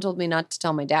 My mom told me not to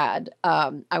tell my dad.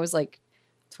 I was like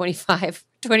 25,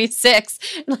 26.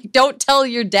 Like, don't tell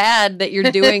your dad that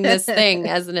you're doing this thing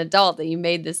as an adult, that you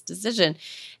made this decision.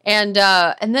 And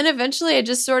then eventually I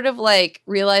just sort of like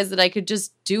realized that I could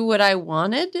just do what I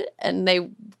wanted and they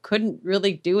couldn't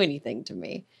really do anything to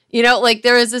me. You know, like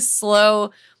there was a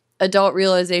slow adult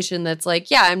realization that's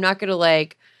like, yeah, I'm not going to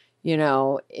like, you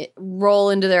know, roll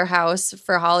into their house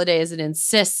for holidays and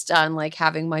insist on like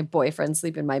having my boyfriend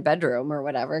sleep in my bedroom or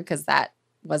whatever, because that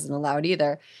wasn't allowed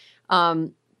either.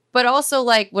 But also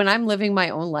like when I'm living my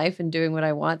own life and doing what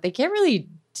I want, they can't really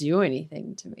do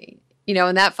anything to me, you know,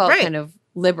 and that felt kind of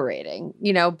liberating,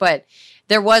 you know, but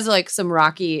there was like some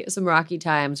rocky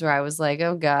times where I was like,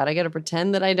 oh God, I got to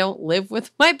pretend that I don't live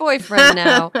with my boyfriend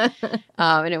now.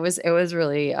 And it was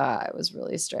really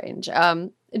strange.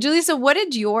 Julissa, what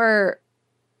did your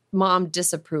mom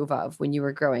disapprove of when you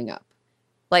were growing up?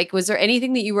 Like, was there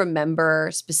anything that you remember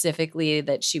specifically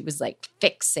that she was like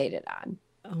fixated on?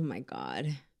 Oh my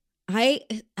God. I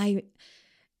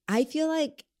feel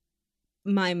like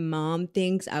my mom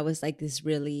thinks I was like this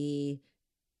really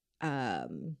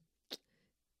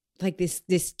like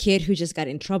this kid who just got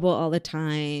in trouble all the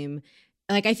time.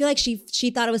 Like I feel like she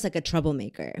thought I was like a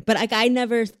troublemaker. But like I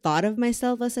never thought of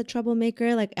myself as a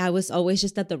troublemaker. Like I was always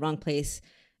just at the wrong place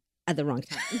at the wrong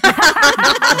time.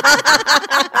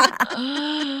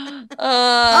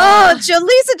 Oh,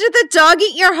 Jaleesa, did the dog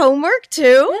eat your homework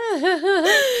too?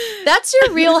 That's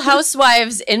your Real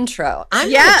Housewives intro. I'm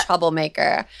not a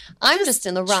troublemaker. I'm just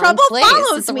in the wrong trouble place.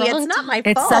 Follows me. It's not my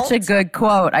It's fault. such a good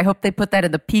quote. I hope they put that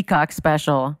in the Peacock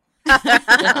special.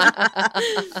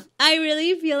 I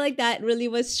really feel like that really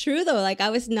was true though. Like I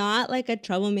was not like a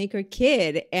troublemaker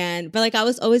kid, but like I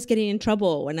was always getting in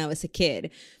trouble when I was a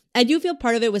kid. I do feel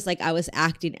part of it was like I was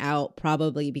acting out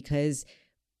probably because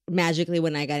magically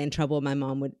when I got in trouble, my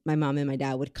mom and my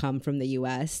dad would come from the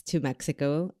US to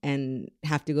Mexico and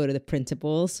have to go to the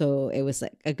principal. So it was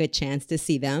like a good chance to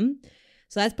see them.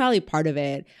 So that's probably part of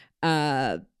it.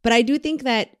 But I do think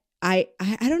that I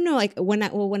don't know, like when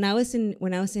I was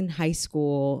in high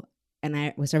school and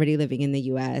I was already living in the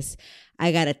US,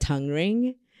 I got a tongue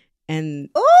ring. And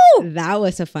that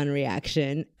was a fun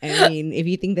reaction. I mean, if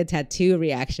you think the tattoo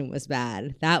reaction was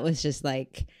bad, that was just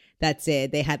like, that's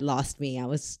it. They had lost me. I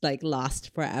was like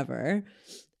lost forever.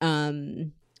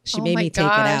 She made me take it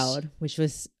out, which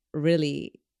was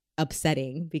really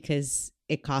upsetting because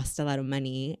it cost a lot of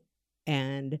money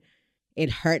and it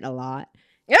hurt a lot.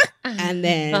 Yeah. And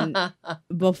then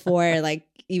before like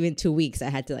even 2 weeks, I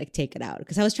had to like take it out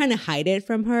because I was trying to hide it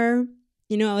from her.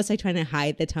 You know, I was like trying to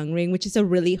hide the tongue ring, which is a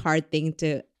really hard thing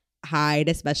to hide,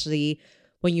 especially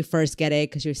when you first get it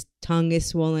because your tongue is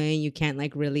swollen. You can't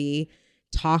like really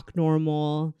talk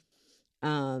normal.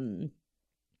 So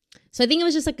I think it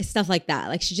was just like stuff like that.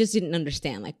 Like she just didn't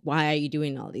understand, like, why are you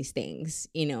doing all these things?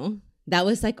 You know, that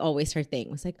was like always her thing.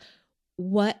 It was like,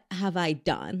 what have I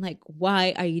done? Like,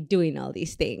 why are you doing all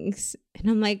these things? And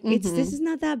I'm like, this is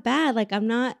not that bad. Like, I'm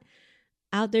not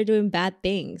out there doing bad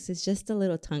things. It's just a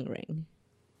little tongue ring.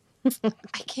 I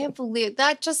can't believe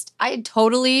that.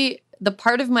 The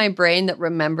part of my brain that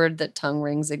remembered that tongue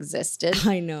rings existed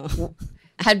I know.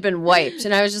 had been wiped.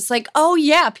 And I was just like, oh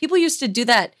yeah, people used to do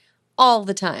that all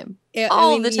the time.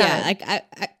 All the time. Yeah, like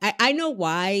I know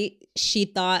why she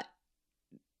thought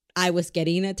I was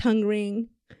getting a tongue ring,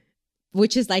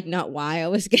 which is like not why I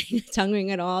was getting a tongue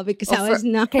ring at all because I was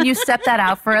not. Can you step that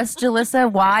out for us,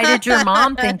 Jalissa? Why did your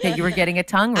mom think that you were getting a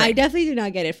tongue ring? I definitely did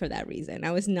not get it for that reason.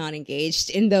 I was not engaged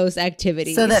in those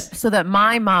activities. So that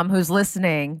my mom who's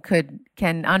listening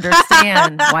can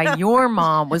understand why your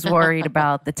mom was worried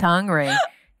about the tongue ring.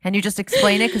 Can you just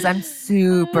explain it? Because I'm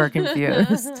super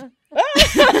confused.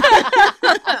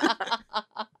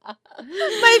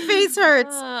 My face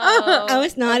hurts. I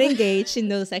was not engaged in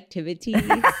those activities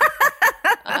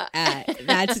at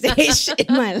that stage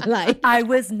in my life. I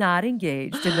was not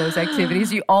engaged in those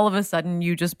activities. All of a sudden,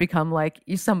 you just become like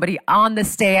somebody on the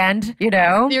stand, you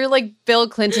know? You're like Bill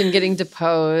Clinton getting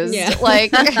deposed. Yeah.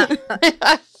 Like,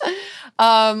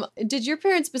 did your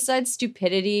parents, besides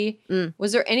stupidity,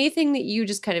 was there anything that you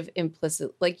just kind of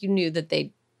implicit, like you knew that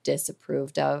they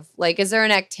disapproved of? Like, is there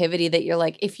an activity that you're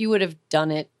like, if you would have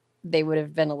done it, they would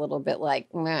have been a little bit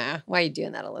like, nah, why are you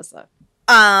doing that, Alyssa?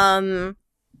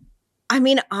 I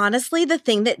mean, honestly, the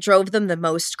thing that drove them the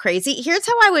most crazy, here's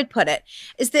how I would put it,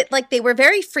 is that like they were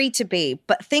very free to be,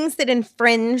 but things that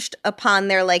infringed upon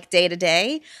their like day to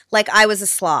day, like I was a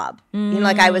slob, you know,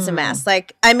 like I was a mess.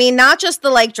 Like, I mean, not just the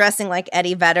like dressing like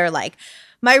Eddie Vedder, like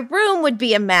my room would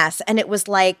be a mess. And it was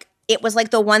like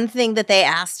the one thing that they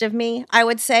asked of me, I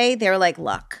would say. They were like,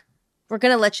 look, we're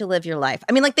going to let you live your life.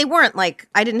 I mean, like they weren't like,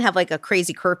 I didn't have like a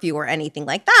crazy curfew or anything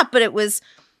like that, but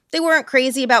they weren't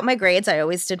crazy about my grades. I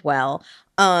always did well.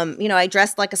 You know, I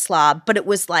dressed like a slob, but it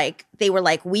was like, they were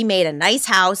like, we made a nice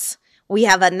house. We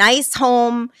have a nice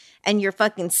home and your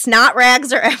fucking snot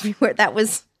rags are everywhere.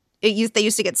 They used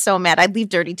to get so mad. I'd leave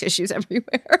dirty tissues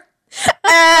everywhere.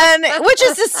 And which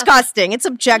is disgusting. It's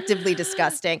objectively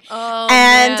disgusting.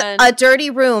 Man. A dirty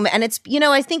room. And it's, you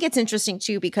know, I think it's interesting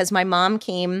too, because my mom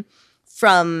came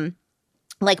from,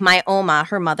 like my Oma,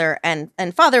 her mother and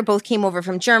father both came over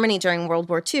from Germany during World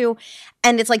War II.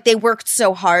 And it's like they worked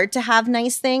so hard to have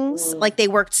nice things. Like they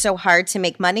worked so hard to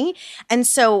make money. And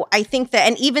so I think that,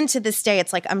 and even to this day,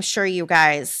 it's like, I'm sure you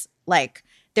guys, like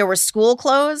there were school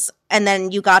clothes and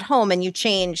then you got home and you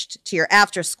changed to your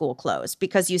after school clothes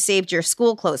because you saved your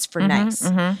school clothes for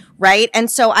nice. Right.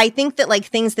 And so I think that like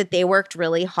things that they worked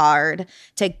really hard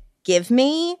to give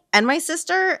me and my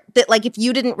sister that like if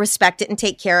you didn't respect it and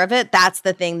take care of it, that's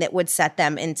the thing that would set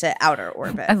them into outer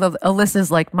orbit. I love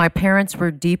Alyssa's like, my parents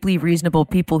were deeply reasonable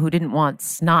people who didn't want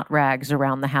snot rags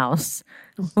around the house.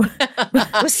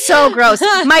 It was so gross.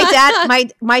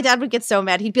 My dad would get so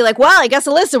mad. He'd be like, well, I guess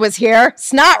Alyssa was here.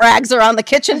 Snot rags are on the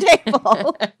kitchen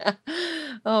table.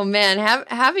 Oh man,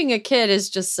 having a kid is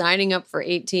just signing up for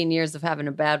 18 years of having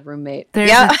a bad roommate.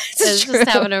 It's just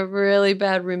having a really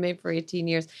bad roommate for 18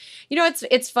 years. You know,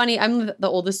 it's funny. I'm the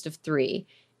oldest of 3,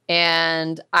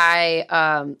 and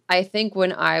I think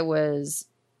when I was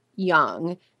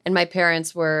young, and my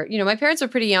parents were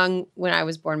pretty young when I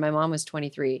was born. My mom was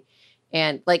 23.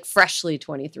 And like freshly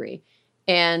 23.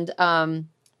 And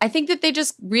I think that they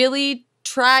just really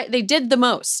they did the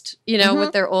most,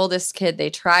 with their oldest kid. They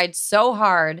tried so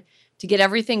hard to get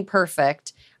everything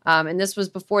perfect. And this was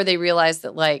before they realized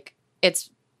that like, it's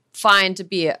fine to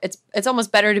be, it's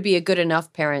almost better to be a good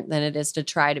enough parent than it is to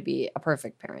try to be a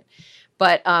perfect parent.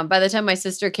 But by the time my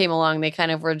sister came along, they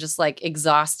kind of were just like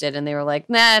exhausted and they were like,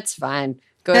 nah, it's fine.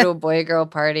 Go to a boy-girl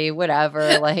party,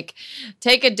 whatever, like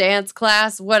take a dance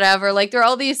class, whatever. Like there are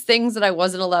all these things that I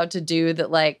wasn't allowed to do that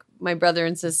like my brother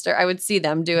and sister, I would see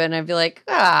them do it and I'd be like,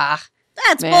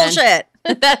 that's man. bullshit.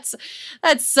 That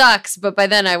sucks. But by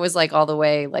then I was like all the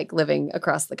way like living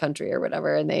across the country or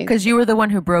whatever. And because you were the one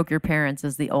who broke your parents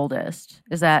as the oldest.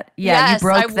 Is that yes, you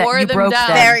broke I wore you them broke down.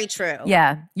 them. Very true.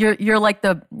 Yeah. You're like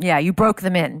you broke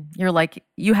them in. You're like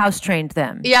you house trained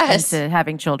them into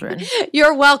having children.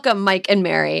 You're welcome, Mike and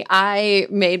Mary. I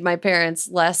made my parents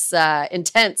less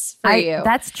intense for you.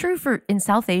 That's true in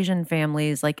South Asian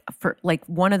families. Like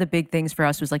one of the big things for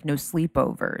us was like no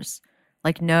sleepovers.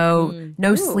 Like no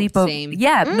sleepovers. Same.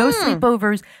 Yeah, no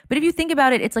sleepovers. But if you think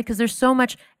about it, it's like because there's so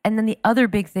much. And then the other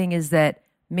big thing is that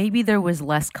maybe there was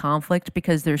less conflict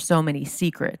because there's so many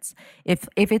secrets. If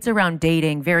it's around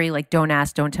dating, very like don't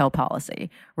ask, don't tell policy,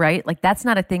 right? Like that's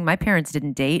not a thing. My parents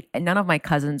didn't date and none of my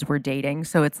cousins were dating.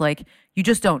 So it's like you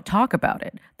just don't talk about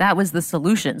it. That was the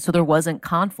solution. So there wasn't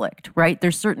conflict, right?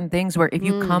 There's certain things where if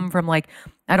you come from like,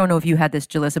 I don't know if you had this,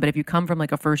 Jalissa, but if you come from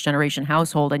like a first generation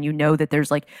household and you know that there's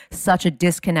like such a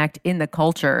disconnect in the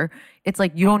culture, it's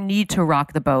like you don't need to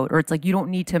rock the boat, or it's like you don't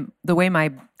need to. The way I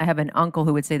have an uncle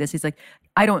who would say this. He's like,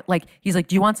 he's like,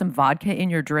 do you want some vodka in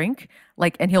your drink?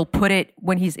 Like, and he'll put it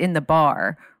when he's in the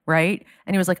bar, right?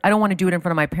 And he was like, I don't want to do it in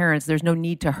front of my parents. There's no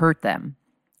need to hurt them.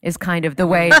 Is kind of the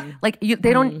way. Like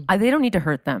they don't need to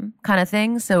hurt them, kind of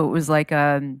thing. So it was like,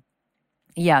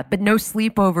 yeah. But no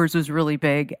sleepovers was really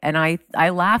big, and I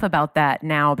laugh about that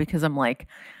now because I'm like.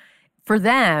 For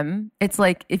them, it's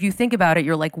like, if you think about it,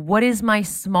 you're like, what is my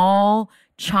small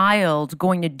child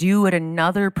going to do at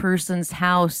another person's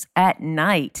house at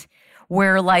night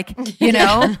where like,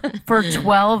 for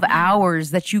 12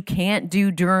 hours that you can't do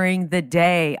during the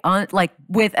day like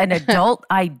with an adult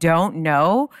I don't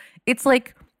know? It's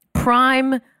like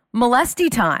prime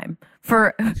molesty time.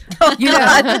 For it's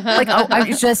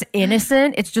just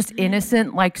innocent. It's just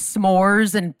innocent, like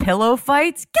s'mores and pillow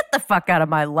fights. Get the fuck out of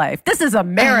my life. This is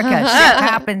America. Shit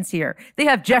happens here. They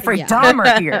have Jeffrey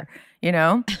Dahmer here.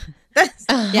 Yeah,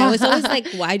 it was always like,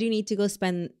 why do you need to go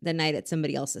spend the night at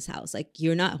somebody else's house? Like,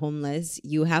 you're not homeless.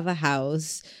 You have a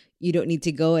house. You don't need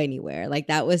to go anywhere. Like,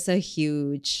 that was a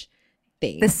huge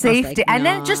thing. The safety, and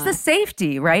then just the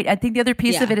safety, right? I think the other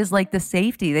piece of it is like the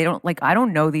safety. They don't like, I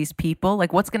don't know these people.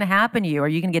 Like, what's going to happen to you? Are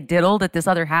you going to get diddled at this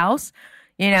other house?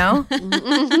 Buy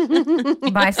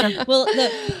some. Well,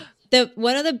 the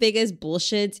one of the biggest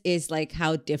bullshits is like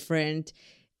how different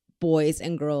boys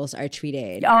and girls are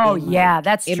treated. Oh, yeah,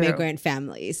 that's immigrant true.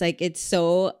 families. Like, it's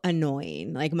so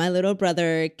annoying. Like, my little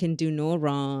brother can do no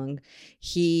wrong.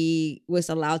 He was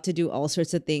allowed to do all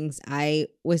sorts of things I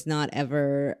was not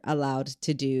ever allowed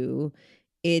to do.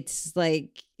 It's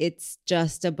like, it's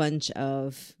just a bunch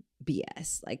of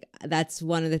BS. Like, that's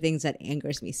one of the things that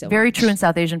angers me so Very much. true in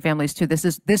South Asian families too.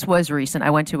 This was recent.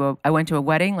 I went to a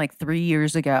wedding like 3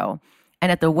 years ago,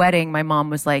 and at the wedding, my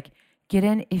mom was like,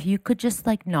 Gideon, if you could just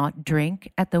like not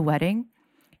drink at the wedding,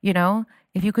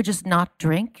 if you could just not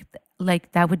drink,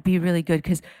 like that would be really good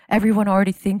because everyone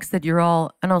already thinks that you're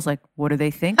all. And I was like, what do they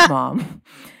think, Mom?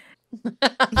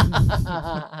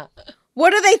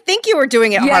 What do they think you were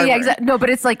doing at Harvard? Yeah, exactly. No, but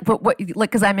it's like, but what?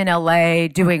 Like, because I'm in LA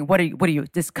doing what are you?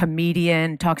 This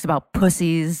comedian talks about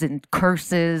pussies and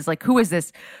curses. Like, who is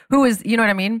this? Who is, you know what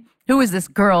I mean? Who is this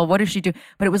girl? What does she do?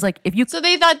 But it was like, if you. So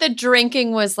they thought that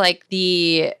drinking was like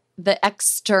the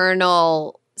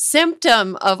external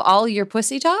symptom of all your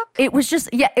pussy talk? It was just,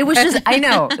 I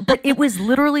know. But it was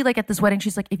literally like at this wedding,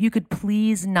 she's like, if you could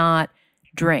please not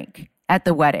drink at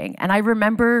the wedding. And I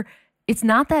remember it's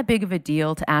not that big of a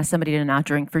deal to ask somebody to not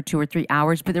drink for 2 or 3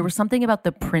 hours, but there was something about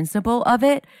the principle of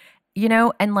it,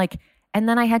 and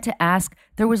then I had to ask,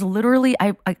 there was literally,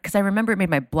 because I remember it made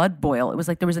my blood boil. It was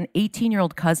like there was an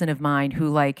 18-year-old cousin of mine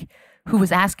who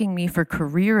was asking me for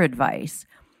career advice.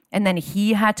 And then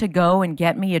he had to go and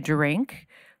get me a drink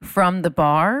from the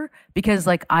bar because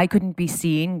like I couldn't be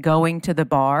seen going to the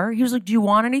bar. He was like, do you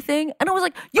want anything? And I was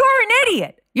like, you're an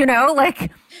idiot. Like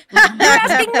you're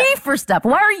asking me for stuff.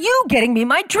 Why are you getting me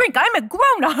my drink? I'm a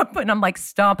grown up. And I'm like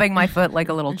stomping my foot like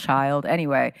a little child.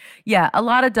 Anyway, yeah, a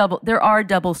lot of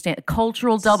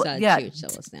cultural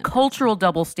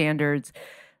double standards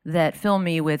that fill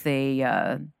me with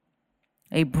a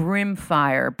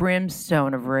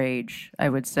brimstone of rage, I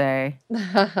would say.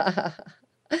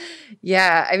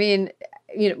 Yeah, I mean,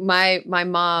 my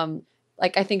mom,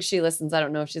 like, I think she listens. I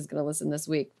don't know if she's going to listen this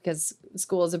week because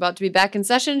school is about to be back in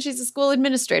session. She's a school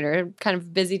administrator, kind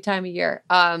of busy time of year.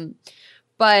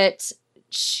 But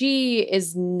she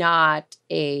is not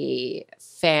a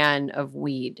fan of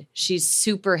weed. She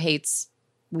super hates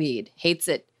weed, hates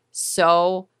it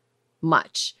so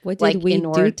much. What did weed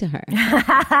do to her?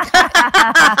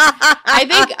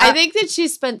 I think that she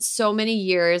spent so many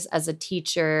years as a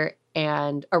teacher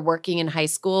and are working in high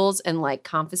schools and like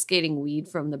confiscating weed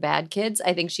from the bad kids.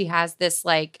 I think she has this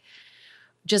like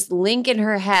just link in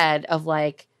her head of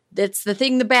like, that's the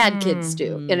thing the bad kids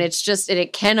do. And it's just, and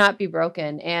it cannot be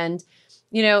broken. And,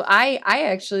 I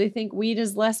actually think weed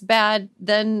is less bad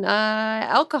than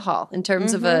alcohol in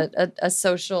terms of a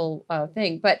social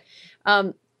thing. But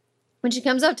when she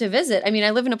comes out to visit, I mean,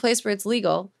 I live in a place where it's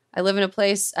legal. I live in a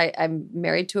place, I'm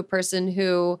married to a person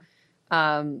who,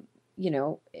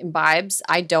 imbibes.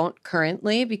 I don't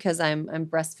currently because I'm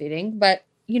breastfeeding, but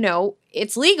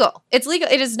it's legal. It's legal.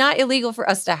 It is not illegal for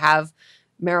us to have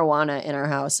marijuana in our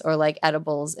house or like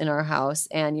edibles in our house.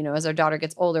 And, as our daughter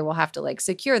gets older, we'll have to like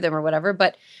secure them or whatever.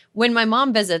 But when my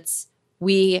mom visits,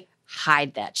 we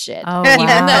hide that shit. Oh, even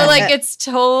wow. though like it's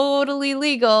totally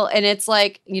legal. And it's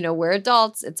like, we're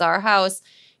adults. It's our house.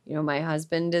 My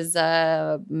husband is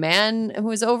a man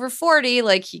who is over 40.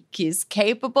 Like he's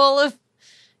capable of,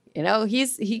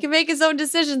 he can make his own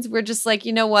decisions. We're just like,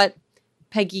 you know what?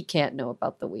 Peggy can't know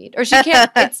about the weed, or she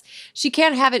can't. She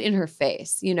can't have it in her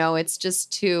face. It's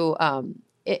just too.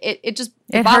 It just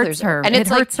bothers her, and it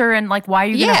hurts her. And like, why are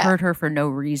you going to hurt her for no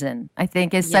reason? I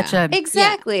think is such a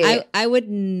exactly. Yeah. I would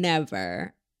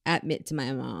never admit to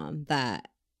my mom that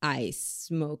I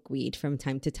smoke weed from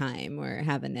time to time or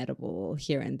have an edible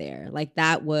here and there. Like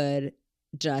that would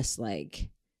just like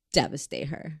devastate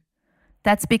her.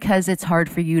 That's because it's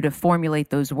hard for you to formulate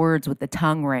those words with the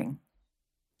tongue ring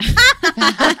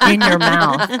in your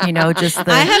mouth.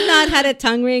 I have not had a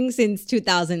tongue ring since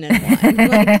 2001.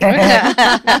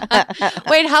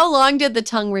 Wait, how long did the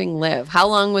tongue ring live? How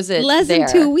long was it? Less than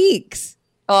 2 weeks.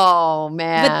 Oh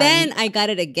man! But then I got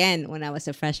it again when I was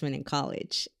a freshman in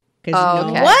college.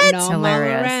 What? No mom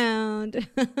around.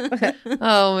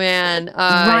 Oh man,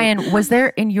 Ryan, was there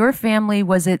in your family?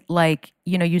 Was it like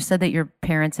you said that your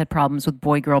parents had problems with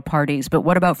boy-girl parties, but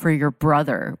what about for your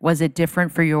brother? Was it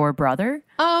different for your brother?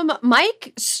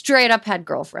 Mike straight up had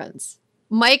girlfriends.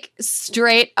 Mike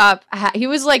straight up, he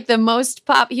was like the most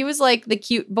he was like the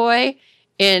cute boy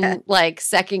in like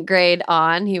second grade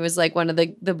on. He was like one of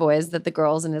the boys that the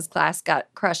girls in his class got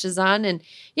crushes on, and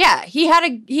yeah, he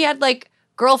had like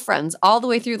girlfriends all the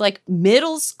way through like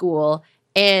middle school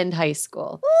and high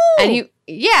school. Ooh. And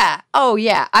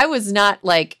I was not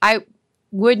like, I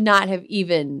would not have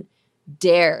even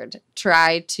dared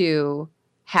try to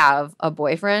have a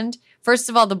boyfriend. First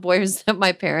of all, the boys that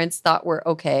my parents thought were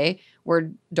okay were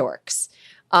dorks.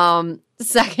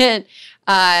 Second,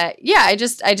 I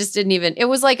just didn't even, it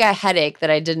was like a headache that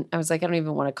I was like, I don't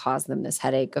even want to cause them this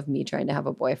headache of me trying to have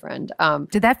a boyfriend.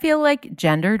 Did that feel like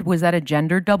gendered? Was that a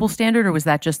gendered double standard, or was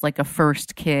that just like a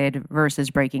first kid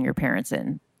versus breaking your parents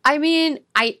in? I mean,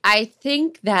 I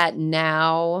think that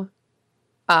now,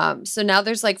 so now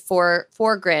there's like four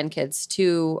grandkids,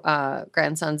 2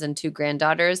 grandsons and 2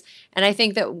 granddaughters. And I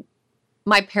think that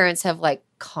my parents have like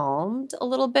calmed a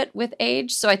little bit with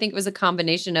age. So I think it was a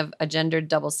combination of a gendered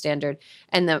double standard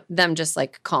and them just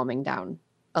like calming down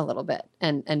a little bit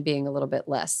and being a little bit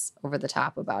less over the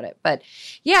top about it. But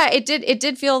yeah, it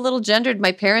did feel a little gendered.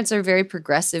 My parents are very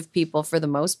progressive people for the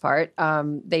most part.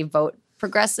 They vote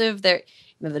progressive. They're,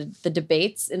 the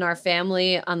debates in our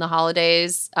family on the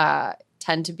holidays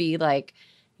tend to be like,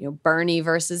 Bernie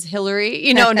versus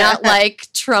Hillary, not like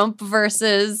Trump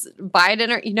versus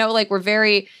Biden, or, like we're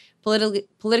very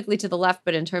politically to the left,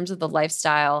 but in terms of the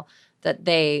lifestyle, that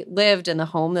they lived and the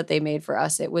home that they made for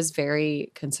us, it was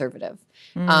very conservative.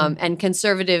 And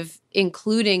conservative,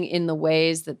 including in the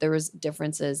ways that there was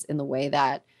differences in the way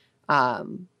that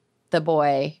the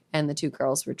boy and the two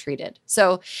girls were treated.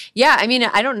 So, yeah, I mean,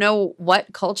 I don't know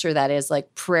what culture that is,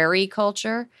 like prairie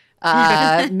culture,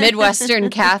 Midwestern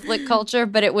Catholic culture,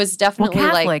 but it was definitely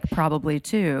Catholic probably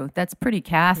too. That's pretty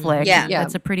Catholic. Yeah.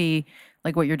 That's a pretty,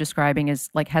 like what you're describing is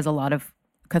like has a lot of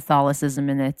Catholicism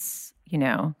in its,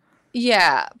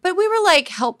 Yeah, but we were like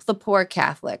help the poor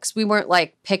Catholics. We weren't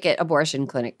like picket abortion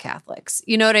clinic Catholics.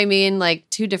 You know what I mean? Like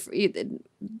two different.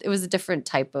 It was a different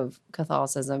type of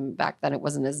Catholicism back then. It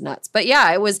wasn't as nuts. But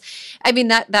yeah, it was. I mean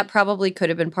that probably could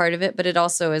have been part of it, but it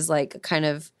also is like a kind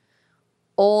of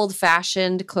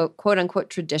old-fashioned quote unquote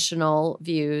traditional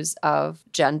views of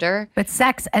gender. But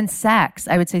sex,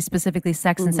 I would say specifically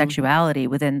sex and sexuality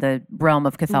within the realm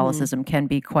of Catholicism can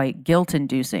be quite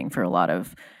guilt-inducing for a lot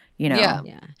of. Yeah.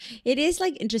 It is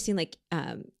like interesting. Like,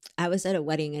 I was at a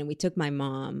wedding and we took my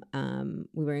mom.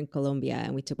 We were in Colombia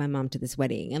and we took my mom to this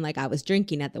wedding, and like I was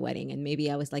drinking at the wedding, and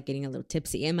maybe I was like getting a little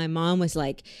tipsy, and my mom was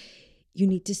like, "You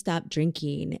need to stop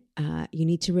drinking. You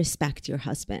need to respect your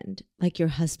husband. Like your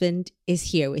husband is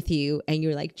here with you, and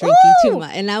you're like drinking too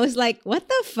much." And I was like, "What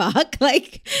the fuck?"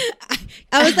 Like,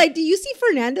 I was like, "Do you see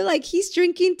Fernando? Like he's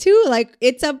drinking too. Like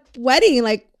it's a wedding.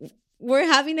 Like we're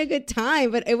having a good time."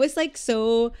 But it was like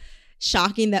so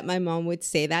shocking that my mom would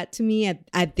say that to me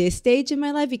at this stage in my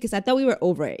life, because I thought we were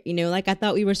over it, like I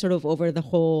thought we were sort of over the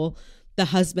whole, the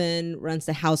husband runs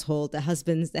the household, the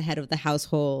husband's the head of the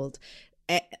household.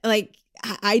 Like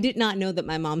I did not know that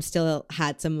my mom still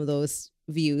had some of those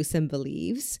views and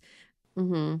beliefs.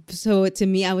 So to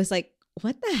me, I was like,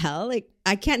 what the hell? Like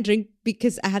I can't drink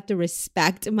because I have to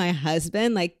respect my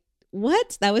husband. Like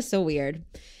what? That was so weird.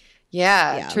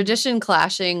 Yeah. Tradition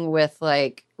clashing with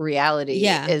like reality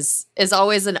is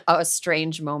always a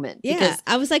strange moment. Yeah. Because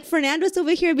I was like, Fernando's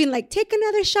over here being like, take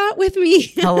another shot with me.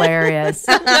 Hilarious.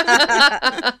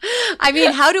 I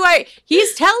mean,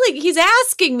 he's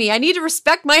asking me, I need to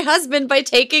respect my husband by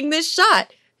taking this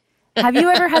shot. Have you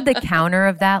ever had the counter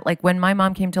of that? Like when my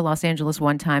mom came to Los Angeles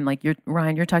one time, like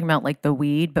Ryan, you're talking about like the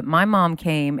weed, but my mom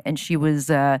came and she was,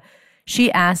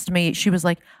 she asked me, she was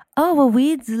like, "Oh, well,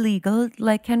 weed's legal.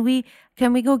 Like, can we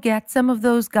go get some of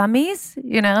those gummies?"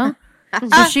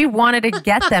 So she wanted to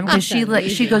get them because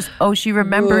she goes, oh, she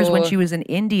remembers when she was in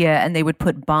India and they would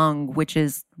put bhang, which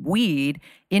is weed,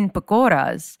 in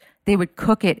pakoras. They would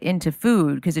cook it into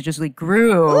food because it just like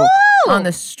grew on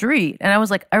the street. And I was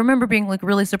like, I remember being like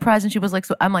really surprised. And she was like,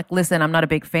 so I'm like, listen, I'm not a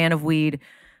big fan of weed,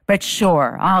 but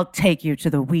sure, I'll take you to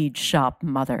the weed shop,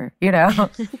 mother, Yeah,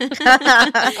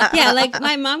 like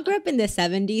my mom grew up in the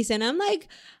 70s, and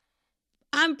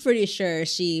I'm pretty sure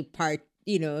she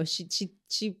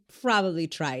probably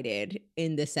tried it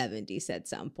in the 70s at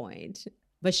some point,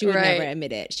 but she would never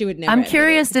admit it. She would never. I'm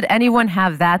curious, did anyone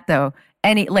have that though?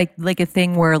 Any like a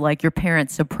thing where like your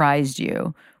parents surprised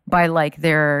you by like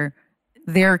their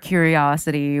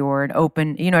curiosity or an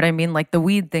open, you know what I mean? Like the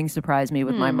weed thing surprised me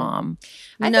with my mom.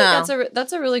 I think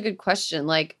that's a really good question.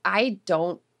 Like, I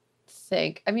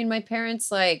mean, my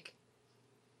parents like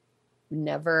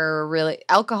never really,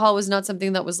 alcohol was not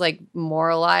something that was like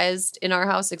moralized in our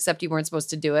house, except you weren't supposed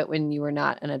to do it when you were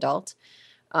not an adult.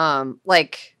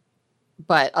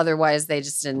 But otherwise they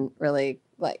just didn't really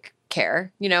like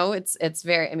care, it's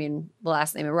very, I mean, the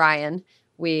last name of Ryan,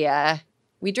 we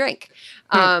drink.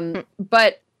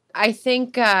 But I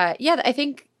think, I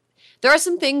think there are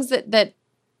some things that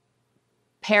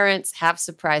parents have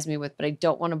surprised me with, but I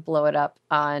don't want to blow it up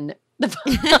on the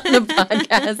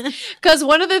podcast. Because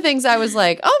one of the things I was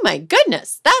like, oh my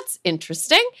goodness, that's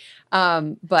interesting.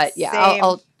 But yeah,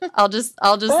 I'll just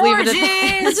leave it at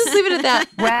I'll just leave it at that.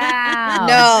 Wow.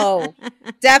 No,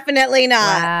 definitely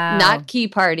not. Wow. Not key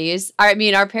parties. I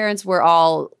mean, our parents were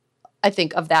all, I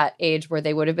think, of that age where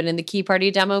they would have been in the key party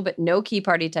demo, but no key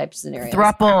party type scenarios.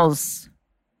 Thruples.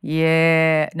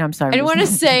 Yeah. No, I'm sorry. I want to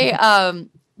say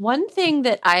one thing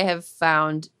that I have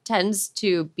found tends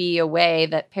to be a way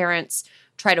that parents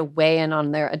try to weigh in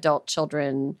on their adult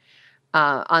children,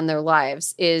 on their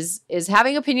lives, is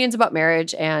having opinions about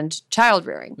marriage and child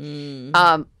rearing.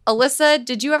 Alyssa,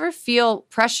 did you ever feel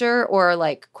pressure or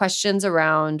like questions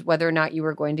around whether or not you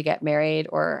were going to get married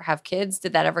or have kids?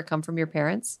 Did that ever come from your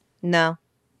parents? No,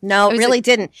 it really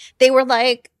didn't. They were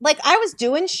like I was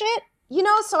doing shit,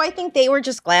 so I think they were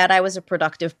just glad I was a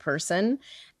productive person.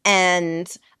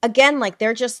 And again, like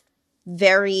they're just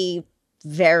very,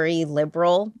 very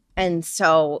liberal And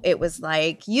so it was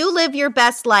like, you live your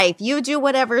best life. You do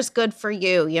whatever's good for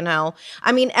you, you know?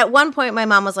 I mean, at one point, my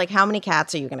mom was like, how many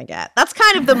cats are you going to get? That's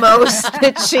kind of the most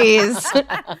that she's.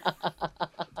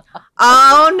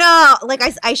 Oh, no. Like,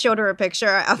 I showed her a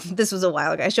picture. This was a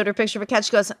while ago. I showed her a picture of a cat.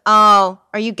 She goes, oh,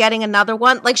 are you getting another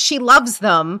one? Like, she loves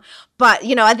them. But,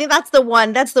 you know, I think that's the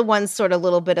one sort of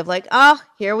little bit of like, oh,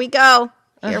 here we go.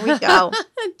 Here we go.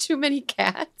 Too many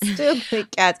cats. Too many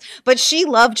cats. But she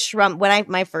loved Shrum. When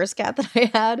my first cat that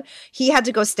I had, he had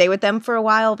to go stay with them for a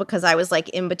while because I was like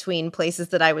in between places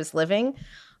that I was living.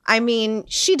 I mean,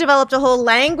 she developed a whole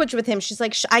language with him. She's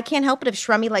like, I can't help it if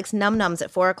Shrummy likes num-nums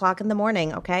at 4 o'clock in the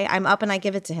morning, okay? I'm up and I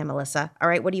give it to him, Alyssa. All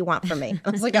right, what do you want from me?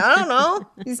 I was like, I don't know.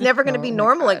 He's never going to be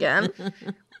normal again.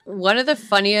 One of the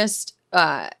funniest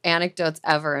anecdotes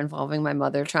ever involving my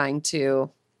mother trying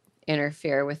to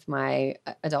interfere with my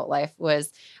adult life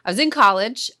was I was in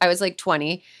college. I was like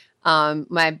 20. One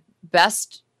of my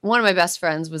best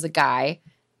friends was a guy,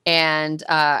 and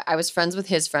I was friends with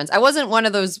his friends. I wasn't one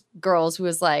of those girls who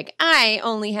was like, I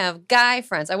only have guy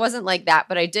friends. I wasn't like that,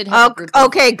 but I did have a group.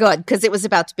 Okay, good, because it was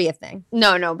about to be a thing.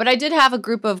 No, but I did have a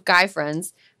group of guy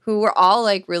friends who were all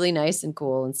like really nice and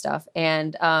cool and stuff.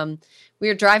 And we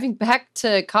were driving back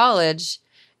to college,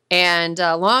 and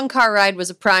a long car ride was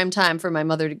a prime time for my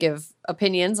mother to give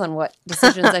opinions on what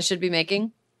decisions I should be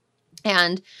making.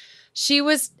 And she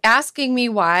was asking me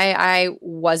why I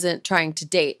wasn't trying to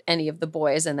date any of the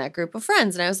boys in that group of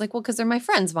friends. And I was like, well, because they're my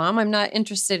friends, Mom. I'm not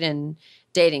interested in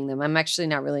dating them. I'm actually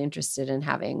not really interested in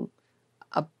having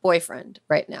a boyfriend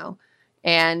right now.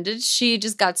 And she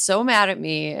just got so mad at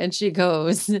me. And she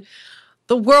goes,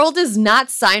 the world is not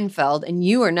Seinfeld and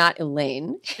you are not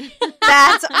Elaine.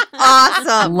 That's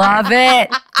awesome. Love it.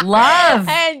 Love.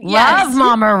 And Love yes.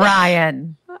 Mama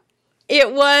Ryan.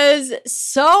 It was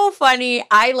so funny.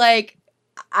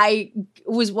 I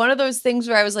was one of those things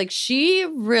where I was like, she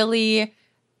really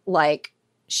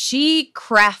she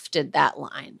crafted that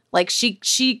line. Like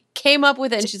she came up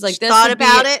with it and she's like, She thought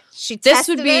about it. She this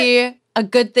would tested be it. a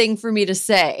good thing for me to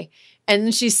say.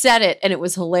 And she said it and it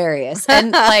was hilarious.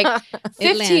 And like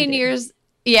 15 years.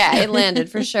 Yeah, it landed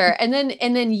for sure. And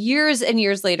then years and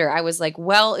years later, I was like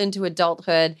well into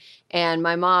adulthood, and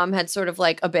my mom had sort of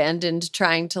like abandoned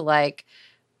trying to like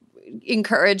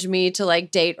encourage me to like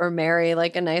date or marry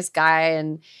like a nice guy,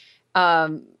 and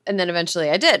then eventually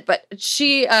I did. But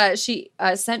she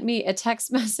sent me a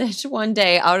text message one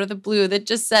day out of the blue that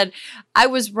just said, "I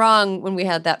was wrong when we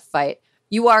had that fight.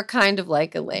 You are kind of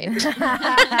like Elaine."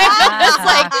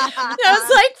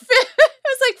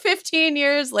 It was like 15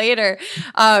 years later.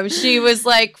 She was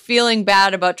like feeling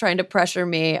bad about trying to pressure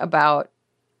me about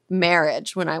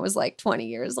marriage when I was like 20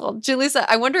 years old. Julissa,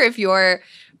 I wonder if your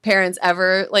parents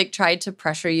ever like tried to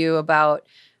pressure you about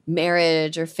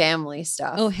marriage or family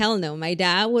stuff. Oh, hell no. My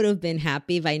dad would have been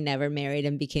happy if I never married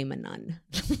and became a nun.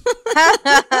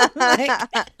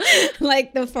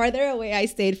 like the farther away I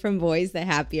stayed from boys, the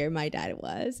happier my dad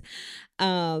was.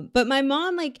 But my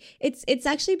mom, like, it's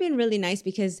actually been really nice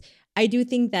because I do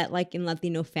think that like in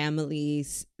Latino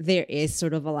families, there is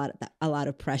sort of a lot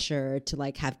of pressure to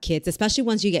like have kids, especially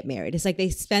once you get married. It's like they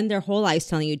spend their whole lives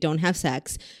telling you don't have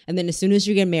sex. And then as soon as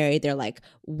you get married, they're like,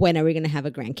 when are we going to have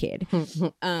a grandkid?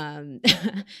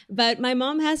 But my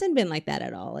mom hasn't been like that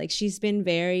at all. Like she's been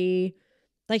very,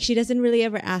 like she doesn't really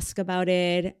ever ask about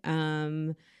it.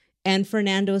 And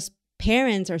Fernando's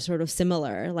parents are sort of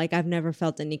similar. Like I've never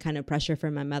felt any kind of pressure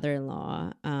from my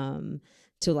mother-in-law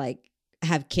to like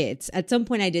have kids. At some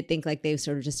point I did think like they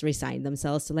sort of just resigned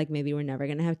themselves to like maybe we're never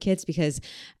gonna have kids because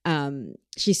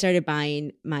she started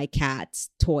buying my cats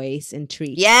toys and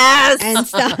treats. Yes. And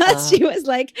stuff. She was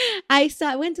like, I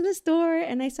went to the store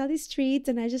and I saw these treats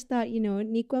and I just thought,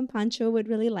 Nico and Pancho would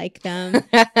really like them.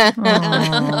 And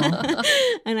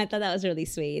I thought that was really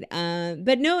sweet.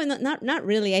 But no, not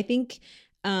really. I think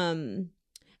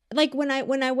like when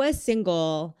I was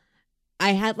single,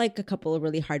 I had like a couple of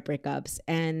really hard breakups,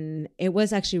 and it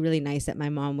was actually really nice that my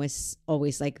mom was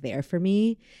always like there for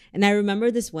me. And I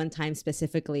remember this one time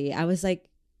specifically, I was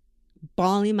like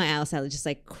bawling my eyes out, just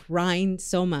like crying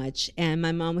so much. And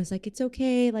my mom was like, it's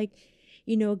okay. Like,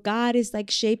 God is like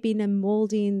shaping and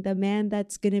molding the man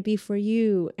that's going to be for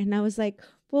you. And I was like,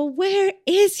 well, where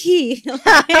is he?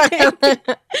 Like,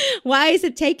 why is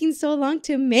it taking so long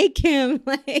to make him?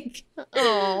 Like,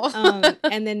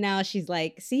 and then now she's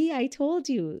like, see, I told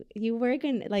you, you were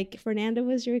gonna like Fernando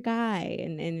was your guy,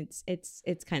 and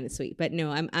it's kind of sweet. But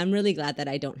no, I'm really glad that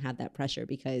I don't have that pressure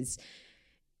because,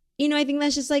 I think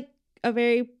that's just like a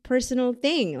very personal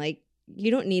thing. Like, you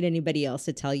don't need anybody else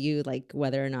to tell you like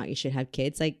whether or not you should have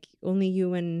kids. Like, only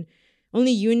you and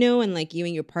only you know, and like you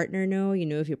and your partner know,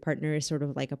 if your partner is sort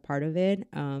of like a part of it.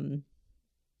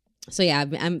 So yeah,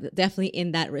 I'm definitely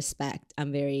in that respect.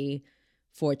 I'm very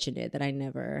fortunate that I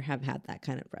never have had that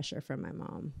kind of pressure from my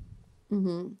mom.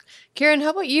 Mm-hmm. Karen, how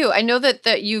about you? I know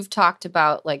that you've talked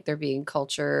about like there being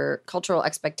cultural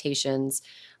expectations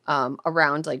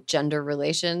around like gender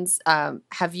relations.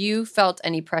 Have you felt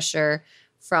any pressure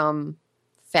from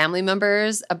family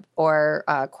members or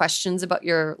questions about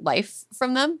your life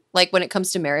from them? Like when it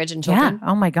comes to marriage and children? Yeah.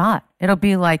 Oh my God. It'll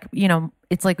be like,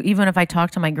 it's like even if I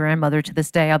talk to my grandmother to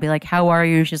this day, I'll be like, how are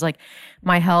you? She's like,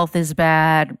 my health is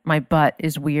bad. My butt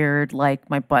is weird. Like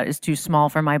my butt is too small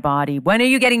for my body. When are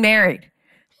you getting married?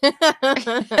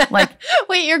 Like,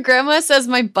 wait, your grandma says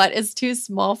my butt is too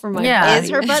small for my butt. Is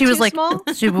her butt she was too like, small?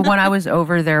 When I was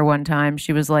over there one time,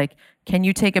 she was like, can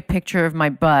you take a picture of my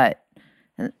butt?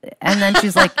 And then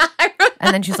she's like,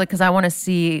 because I want to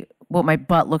see what my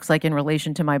butt looks like in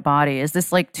relation to my body. Is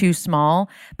this like too small?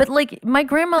 But like my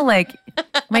grandma,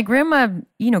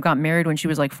 got married when she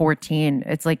was like 14.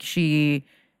 It's like she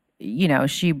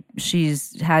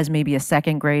has maybe a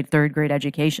second grade, third grade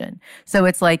education. So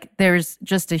it's like there's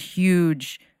just a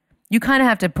huge, you kind of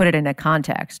have to put it in a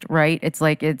context, right? It's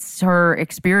like her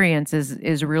experience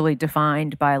is really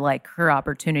defined by like her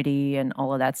opportunity and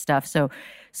all of that stuff. So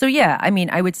yeah, I mean,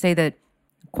 I would say that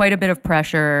quite a bit of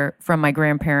pressure from my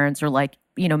grandparents or like,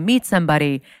 meet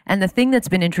somebody. And the thing that's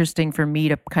been interesting for me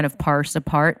to kind of parse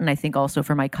apart, and I think also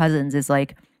for my cousins, is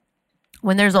like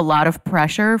when there's a lot of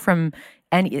pressure from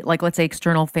any, like, let's say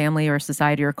external family or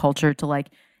society or culture to like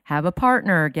have a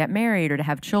partner, get married, or to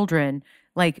have children.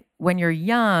 Like when you're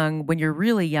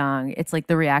really young, it's like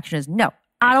the reaction is, no,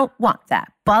 I don't want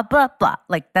that. Blah, blah, blah.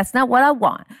 Like, that's not what I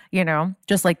want,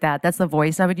 just like that. That's the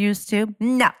voice I would use too.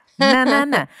 No, nah, nah,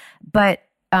 nah.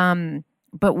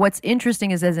 But what's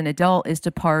interesting is as an adult is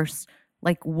to parse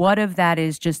like what of that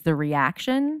is just the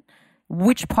reaction,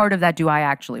 which part of that do I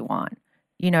actually want?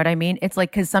 You know what I mean? It's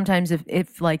like, because sometimes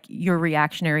if like you're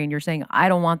reactionary and you're saying, I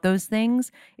don't want those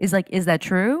things, is that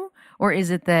true? Or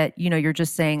is it that, you're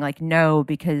just saying like, no,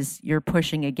 because you're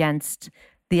pushing against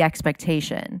the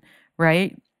expectation,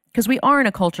 right? Because we are in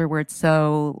a culture where it's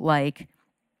so like,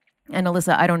 and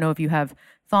Alyssa, I don't know if you have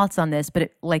thoughts on this,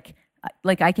 but like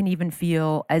I can even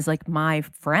feel as like my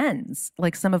friends,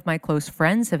 like some of my close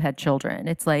friends have had children.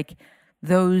 It's like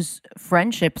those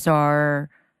friendships are,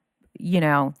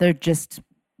 they're just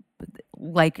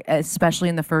like, especially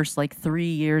in the first like 3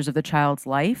 years of the child's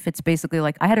life, it's basically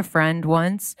like I had a friend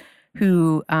once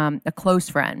who, a close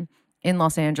friend in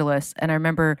Los Angeles. And I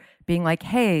remember being like,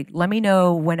 hey, let me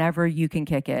know whenever you can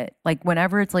kick it. Like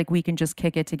whenever it's like we can just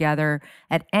kick it together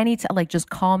at any time, like just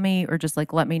call me or just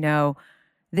like let me know.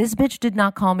 This bitch did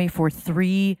not call me for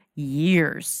 3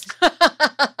 years.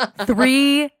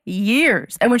 3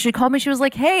 years. And when she called me, she was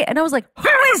like, hey. And I was like, who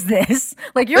is this?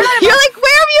 Like, you're like, where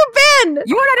have you been?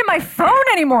 You are not in my phone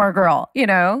anymore, girl.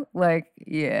 Like,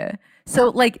 yeah. So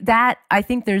like that, I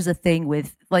think there's a thing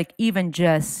with like even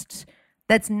just,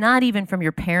 that's not even from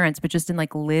your parents, but just in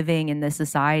like living in this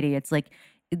society. It's like,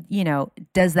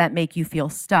 does that make you feel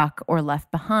stuck or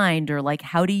left behind, or like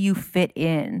how do you fit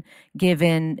in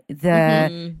given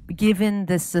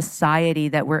the society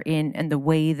that we're in and the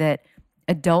way that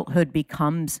adulthood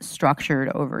becomes structured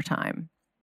over time?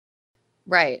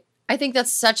 Right. I think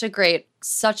that's such a great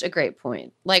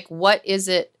point. Like what is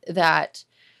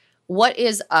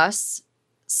us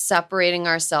separating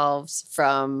ourselves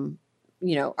from,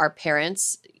 our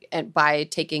parents, and by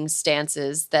taking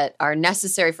stances that are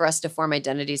necessary for us to form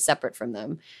identities separate from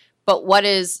them. But what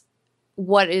is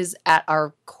at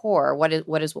our core? What do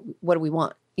we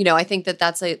want? I think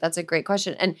that's a great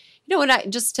question. And when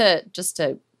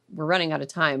we're running out of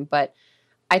time, but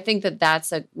I think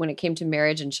that's when it came to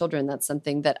marriage and children, that's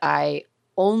something that I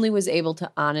only was able to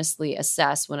honestly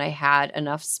assess when I had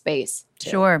enough space.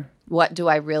 Sure. What do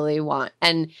I really want?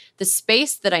 And the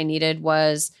space that I needed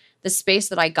was the space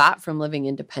that I got from living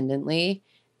independently,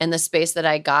 and the space that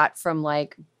I got from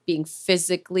like being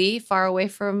physically far away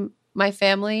from my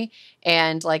family,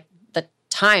 and like the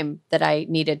time that I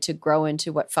needed to grow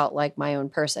into what felt like my own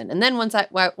person. And then once I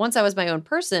was my own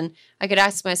person, I could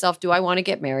ask myself, do I want to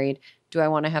get married? Do I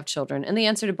want to have children? And the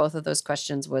answer to both of those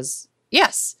questions was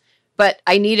yes. But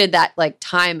I needed that like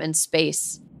time and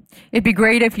space. It'd be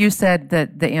great if you said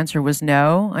that the answer was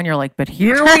no, and you're like, but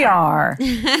here we are.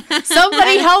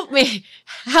 Somebody help me.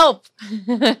 Help.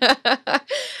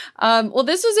 Well,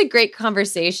 this was a great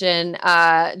conversation.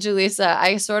 Julissa,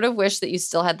 I sort of wish that you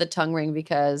still had the tongue ring,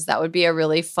 because that would be a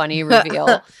really funny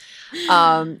reveal.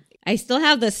 I still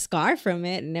have the scar from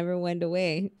it. It never went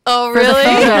away. Oh, For the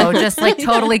really? photo, just like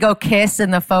totally go kiss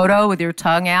in the photo with your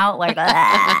tongue out, like.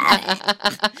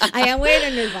 I am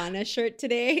wearing a Nirvana shirt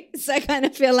today, so I kind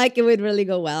of feel like it would really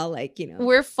go well. Like, you know,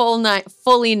 We're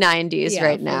fully 90s Yeah,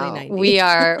 right fully now. 90s. We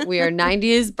are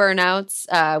 90s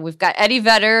burnouts. We've got Eddie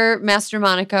Vedder, Master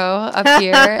Monaco up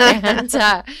here, and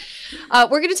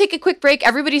we're going to take a quick break.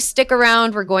 Everybody, stick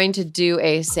around. We're going to do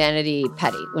a sanity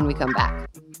petty when we come back.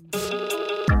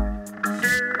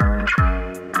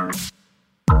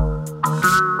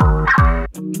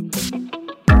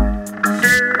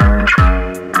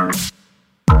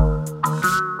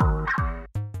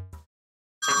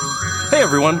 Hey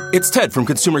everyone, it's Ted from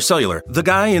Consumer Cellular, the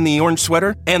guy in the orange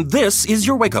sweater, and this is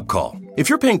your wake-up call. If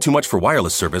you're paying too much for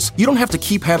wireless service, you don't have to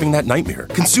keep having that nightmare.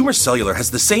 Consumer Cellular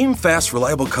has the same fast,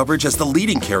 reliable coverage as the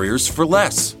leading carriers for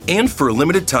less. And for a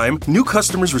limited time, new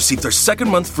customers receive their second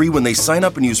month free when they sign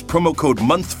up and use promo code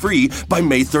MONTHFREE by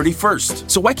May 31st.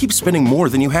 So why keep spending more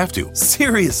than you have to?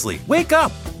 Seriously, wake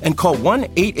up and call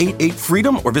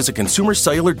 1-888-FREEDOM or visit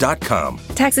consumercellular.com.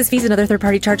 Taxes, fees, and other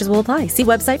third-party charges will apply. See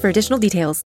website for additional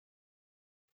details.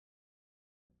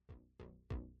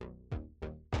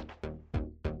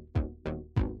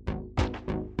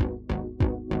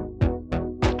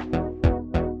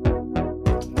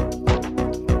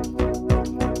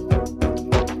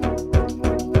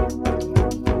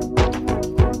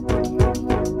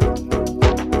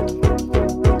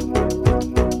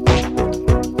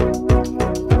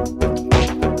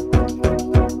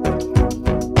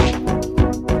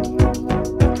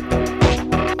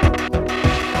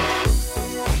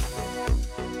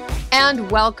 And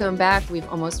welcome back. We've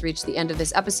almost reached the end of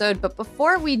this episode, but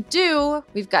before we do,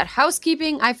 we've got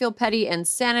housekeeping, I Feel Petty, and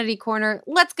Sanity Corner.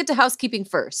 Let's get to housekeeping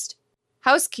first.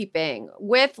 Housekeeping.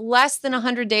 With less than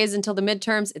 100 days until the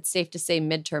midterms, it's safe to say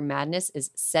midterm madness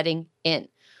is setting in.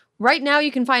 Right now,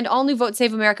 you can find all new Vote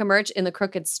Save America merch in the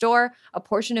Crooked Store. A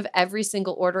portion of every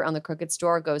single order on the Crooked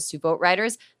Store goes to Vote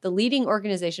Riders, the leading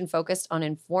organization focused on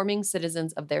informing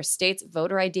citizens of their state's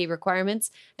voter ID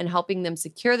requirements and helping them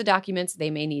secure the documents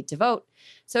they may need to vote.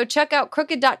 So check out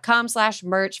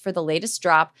crooked.com/merch for the latest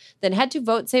drop. Then head to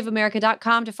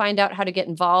votesaveamerica.com to find out how to get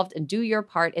involved and do your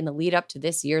part in the lead up to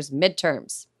this year's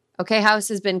midterms. Okay, house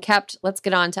has been kept. Let's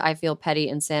get on to I Feel Petty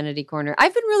and Sanity Corner.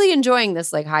 I've been really enjoying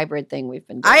this like hybrid thing we've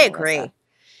been doing. I agree. Melissa.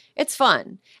 It's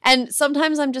fun. And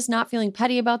sometimes I'm just not feeling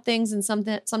petty about things. And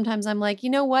sometimes I'm like,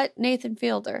 you know what, Nathan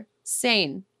Fielder,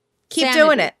 sane. Keep Sanity.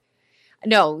 doing it.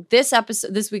 No, this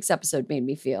week's episode made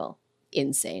me feel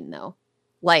insane though.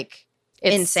 Like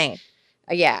it's Insane.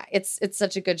 Yeah, it's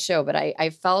such a good show, but I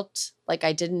felt like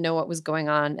I didn't know what was going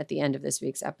on at the end of this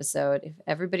week's episode. If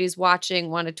everybody's watching,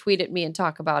 want to tweet at me and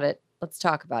talk about it, let's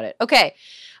talk about it. Okay.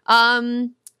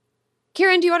 Kieran,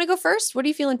 do you want to go first? What are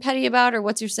you feeling petty about, or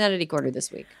what's your Sanity Corner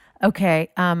this week? Okay,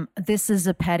 this is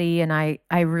a petty, and I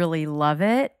really love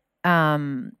it.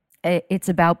 It's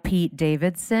about Pete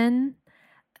Davidson.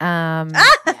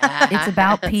 It's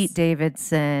about Pete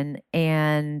Davidson,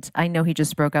 and I know he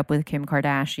just broke up with Kim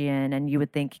Kardashian, and you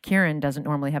would think Kieran doesn't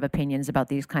normally have opinions about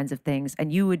these kinds of things,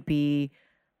 and you would be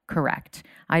correct.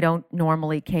 I don't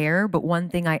normally care, but one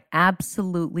thing I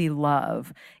absolutely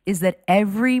love is that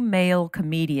every male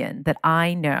comedian that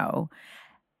I know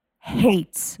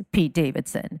hates Pete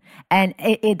Davidson, and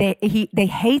they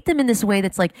hate them in this way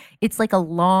that's like, it's like a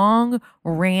long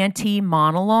ranty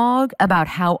monologue about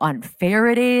how unfair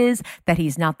it is, that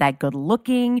he's not that good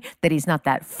looking, that he's not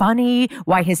that funny,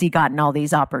 why has he gotten all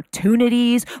these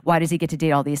opportunities, why does he get to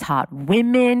date all these hot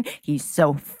women, he's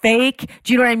so fake.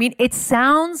 Do you know what I mean? It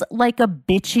sounds like a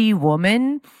bitchy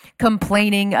woman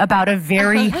complaining about a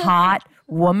very hot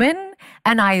woman.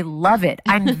 And I love it.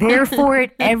 I'm there for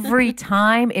it every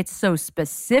time. It's so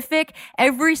specific.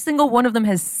 Every single one of them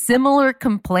has similar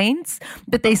complaints,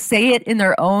 but they say it in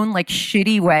their own like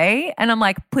shitty way. And I'm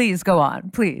like, please go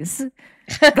on, please.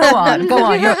 Go on.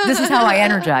 This is how I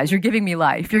energize. You're giving me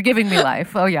life.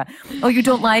 Oh yeah. Oh, you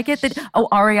don't like it?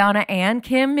 Ariana and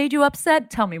Kim made you upset?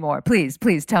 Tell me more. Please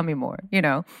tell me more. You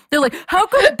know, they're like, how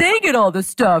could they get all this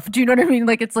stuff? Do you know what I mean?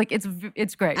 Like,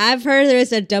 it's great. I've heard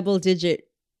there's a double-digit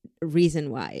reason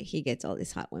why he gets all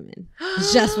these hot women.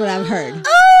 It's just what I've heard.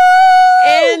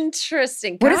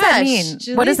 Interesting. What does that mean?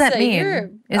 Julissa, what does that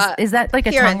mean? Is that like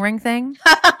a tongue ring thing?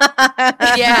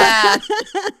 Yeah.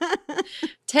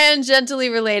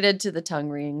 Tangentially related to the tongue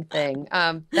ring thing.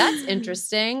 That's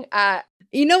interesting.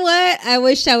 You know what? I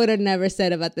wish I would have never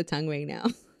said about the tongue ring now.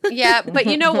 Yeah, but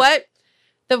you know what?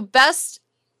 The best,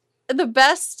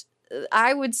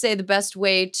 I would say the best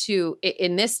way to,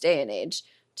 in this day and age,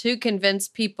 to convince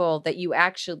people that you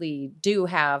actually do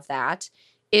have that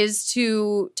is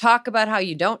to talk about how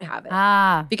you don't have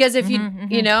it. Because if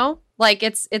you know, like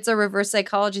it's a reverse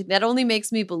psychology that only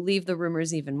makes me believe the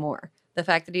rumors even more. The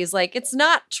fact that he's like, it's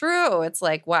not true. It's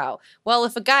like, wow. Well,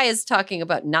 if a guy is talking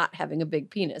about not having a big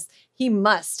penis, he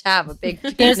must have a big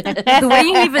penis. The way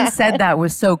you even said that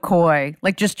was so coy.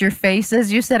 Like just your face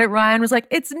as you said it, Ryan, was like,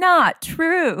 it's not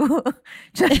true.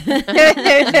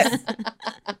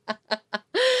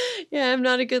 Yeah, I'm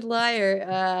not a good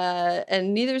liar.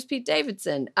 And neither is Pete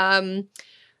Davidson.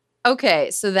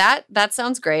 Okay, so that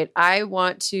sounds great. I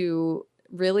want to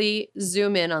really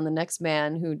zoom in on the next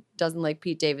man who doesn't like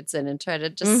Pete Davidson and try to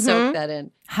just soak that in.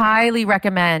 Highly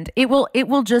recommend. It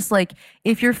will just like,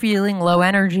 if you're feeling low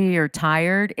energy or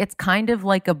tired, it's kind of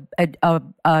like a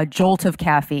jolt of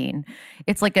caffeine.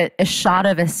 It's like a shot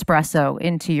of espresso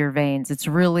into your veins. It's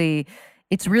really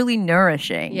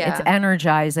nourishing. Yeah. It's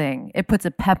energizing. It puts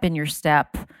a pep in your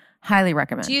step. Highly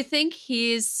recommend. Do you think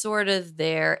he's sort of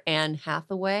their Anne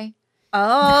Hathaway?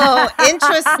 Oh,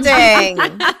 interesting.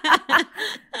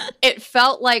 It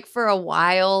felt like for a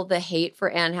while the hate for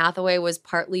Anne Hathaway was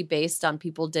partly based on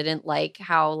people didn't like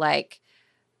how like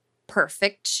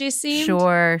perfect she seemed.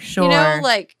 Sure. You know,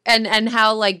 like and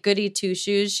how like goody two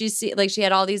shoes she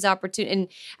had all these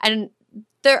opportunities and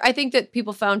there I think that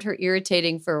people found her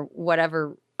irritating for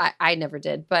whatever I never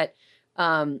did, but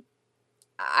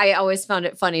I always found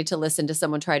it funny to listen to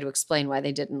someone try to explain why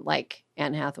they didn't like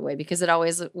Anne Hathaway because it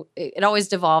always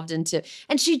devolved into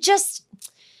and there's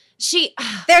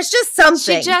just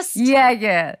something.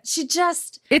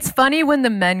 It's funny when the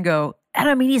men go, and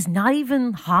I mean, he's not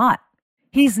even hot.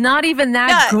 He's not even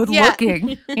that good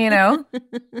looking, you know?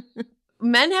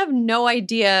 Men have no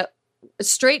idea.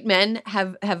 Straight men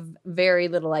have very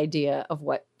little idea of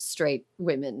what straight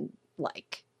women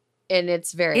like. And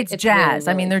it's jazz. Really,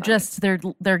 I mean, they're funny. just they're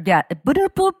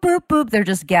boop, boop, boop. They're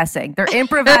just guessing. They're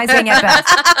improvising at best.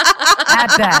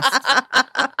 At best.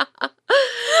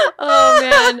 Oh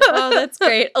man. Oh, that's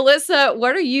great. Alyssa,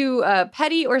 what are you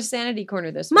petty or sanity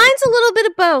corner this week? Mine's a little bit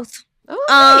of both.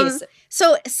 Oh, nice.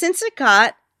 So since it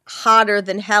got hotter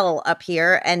than hell up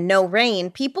here and no rain,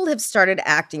 people have started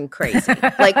acting crazy.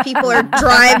 Like people are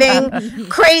driving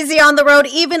crazy on the road.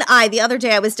 Even the other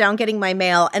day I was down getting my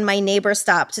mail and my neighbor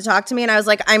stopped to talk to me and I was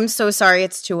like, I'm so sorry.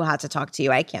 It's too hot to talk to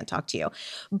you. I can't talk to you.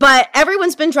 But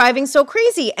everyone's been driving so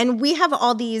crazy and we have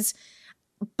all these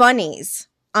bunnies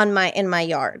in my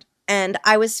yard. And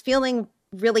I was feeling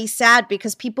really sad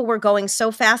because people were going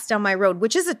so fast down my road,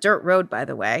 which is a dirt road, by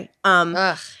the way.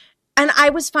 And I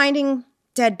was finding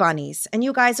dead bunnies. And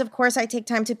you guys, of course, I take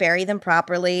time to bury them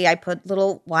properly. I put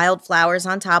little wildflowers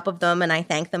on top of them and I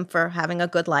thank them for having a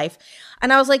good life.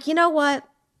 And I was like, you know what?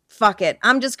 Fuck it.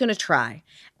 I'm just going to try.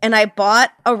 And I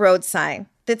bought a road sign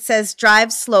that says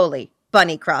drive slowly,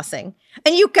 bunny crossing.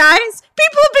 And you guys,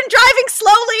 people have been driving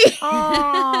slowly.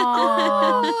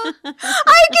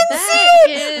 I can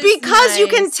see it because you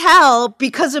can tell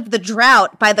because of the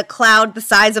drought by the cloud, the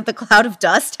size of the cloud of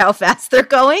dust, how fast they're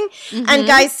going. And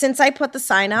guys, since I put the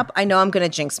sign up, I know I'm going to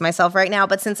jinx myself right now,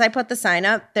 but since I put the sign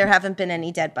up, there haven't been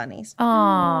any dead bunnies.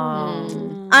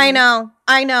 I know.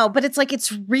 But it's like,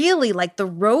 it's really like the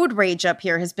road rage up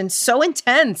here has been so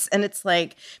intense. And it's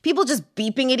like people just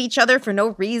beeping at each other for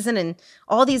no reason. And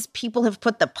all these people have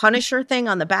put the Punisher thing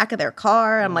on the back of their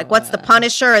car. I'm like, what's the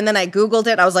Punisher? And then I Googled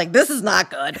it. I was like, this is not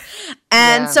good.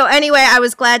 And so anyway, I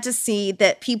was glad to see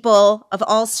that people of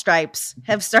all stripes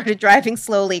have started driving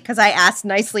slowly because I asked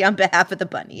nicely on behalf of the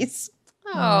bunnies.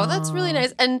 Oh, that's really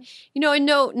nice. And, you know, I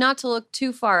know not to look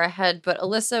too far ahead, but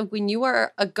Alyssa, when you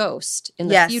are a ghost in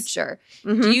the future,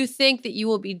 do you think that you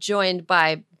will be joined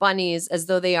by bunnies as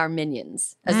though they are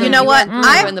minions? As You know what?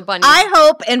 The bunnies? I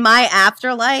hope in my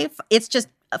afterlife, it's just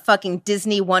a fucking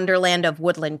Disney wonderland of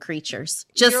woodland creatures.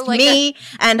 Just like me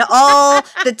and all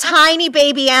the tiny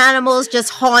baby animals just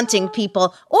haunting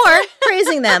people or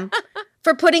praising them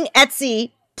for putting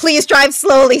Etsy, please drive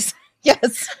slowly.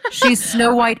 Yes. She's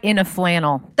Snow White in a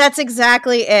flannel. That's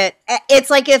exactly it.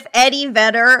 It's like if Eddie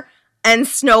Vedder and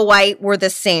Snow White were the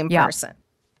same person.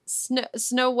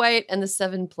 Snow White and the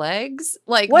Seven Plagues?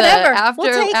 Like whatever.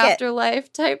 the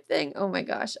afterlife type thing? Oh my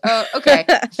gosh. Oh, okay.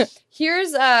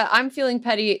 Here's, I'm feeling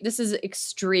petty. This is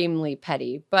extremely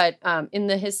petty, but in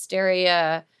the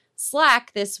Hysteria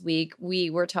Slack this week, we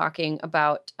were talking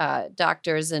about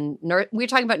doctors and we were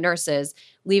talking about nurses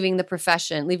leaving the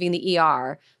profession, leaving the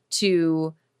ER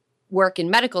to work in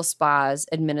medical spas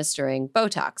administering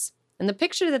Botox. And the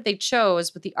picture that they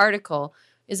chose with the article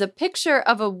is a picture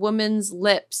of a woman's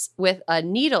lips with a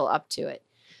needle up to it.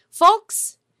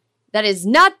 Folks, that is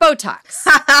not Botox.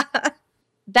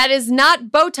 That is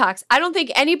not Botox. I don't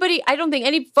think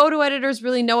any photo editors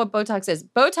really know what Botox is.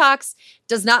 Botox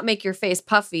does not make your face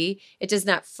puffy. It does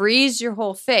not freeze your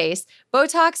whole face.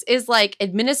 Botox is like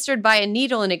administered by a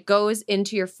needle and it goes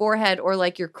into your forehead or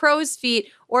like your crow's feet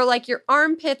or like your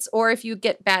armpits, or if you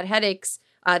get bad headaches,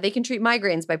 they can treat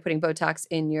migraines by putting Botox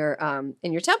in your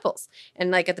temples and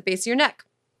like at the base of your neck.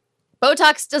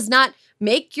 Botox does not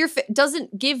make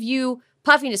doesn't give you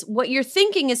puffiness. What you're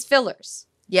thinking is fillers.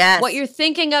 Yes. What you're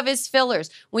thinking of is fillers.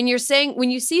 When you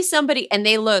see somebody and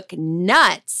they look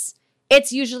nuts,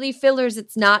 it's usually fillers.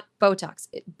 It's not Botox.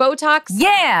 Botox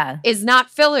is not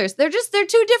fillers. They're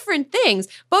two different things.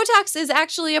 Botox is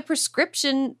actually a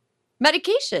prescription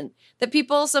medication that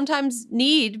people sometimes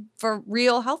need for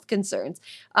real health concerns.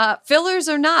 Fillers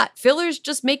are not. Fillers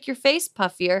just make your face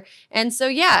puffier. And so,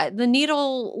 yeah, the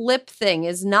needle lip thing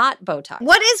is not Botox.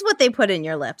 What is what they put in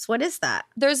your lips? What is that?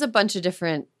 There's a bunch of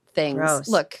different things. Gross.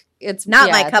 Look, it's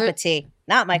not my cup of tea.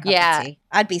 Not my cup of tea.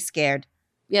 I'd be scared.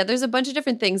 Yeah, there's a bunch of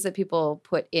different things that people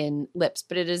put in lips,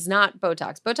 but it is not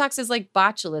Botox. Botox is like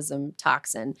botulism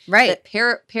toxin. Right.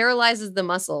 That paralyzes the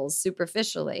muscles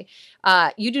superficially.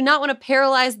 You do not want to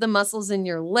paralyze the muscles in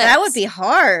your lips. That would be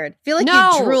hard. I feel like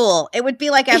you drool. It would be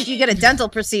like after you get a dental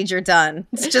procedure done.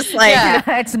 It's just like...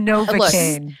 it's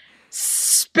Novocaine.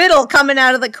 Spittle coming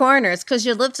out of the corners because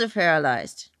your lips are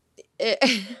paralyzed.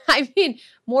 I mean,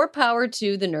 more power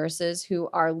to the nurses who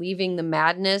are leaving the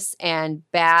madness and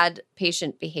bad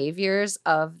patient behaviors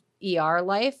of ER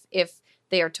life. If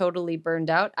they are totally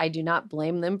burned out, I do not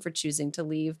blame them for choosing to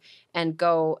leave and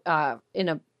go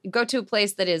to a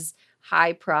place that is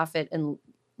high profit and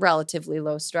relatively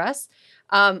low stress.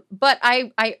 But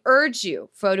I urge you,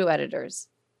 photo editors,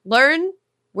 learn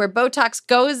where Botox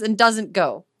goes and doesn't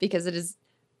go, because it is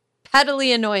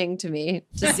pettily annoying to me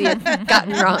to see it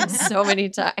gotten wrong so many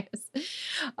times.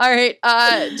 All right,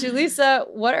 Julissa,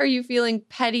 what are you feeling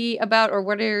petty about, or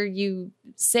what are you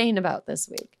saying about this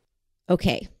week?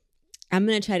 Okay, I'm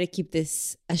going to try to keep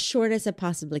this as short as I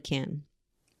possibly can.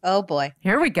 Oh, boy.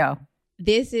 Here we go.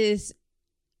 This is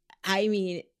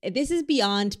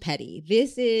beyond petty.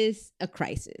 This is a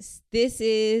crisis. This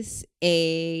is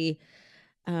a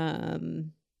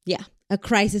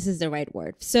crisis is the right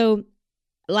word. So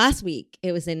last week,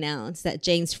 it was announced that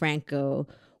James Franco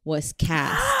was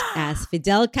cast as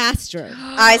Fidel Castro.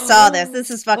 I saw this. This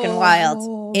is fucking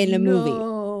wild. In a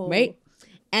movie, right?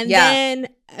 And then,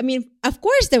 I mean, of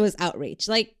course there was outrage.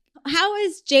 Like, how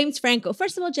is James Franco?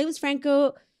 First of all, James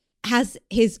Franco has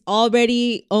his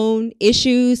already own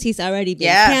issues. He's already been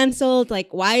canceled. Like,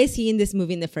 why is he in this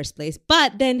movie in the first place?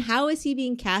 But then how is he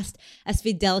being cast as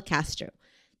Fidel Castro?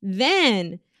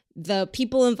 Then the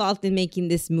people involved in making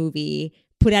this movie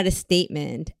put out a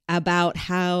statement about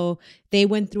how they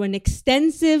went through an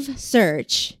extensive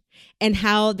search and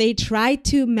how they tried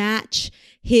to match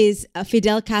his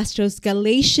Fidel Castro's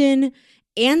Galician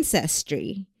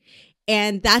ancestry.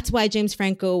 And that's why James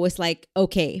Franco was like,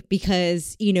 okay,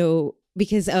 because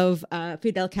of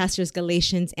Fidel Castro's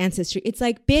Galician ancestry. It's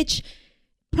like, bitch,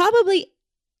 probably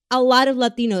a lot of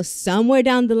Latinos somewhere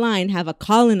down the line have a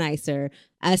colonizer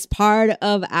as part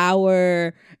of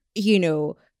our,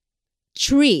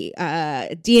 tree,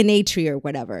 DNA tree or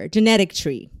whatever, genetic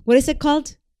tree. What is it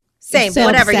called? Same, so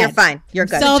whatever. upset. You're fine. You're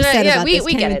good. So upset about we this.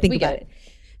 get Can't it. even think We about get it.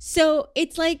 So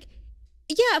it's like,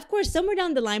 yeah, of course, somewhere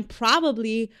down the line,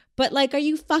 probably. But like, are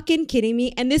you fucking kidding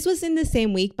me? And this was in the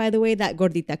same week, by the way, that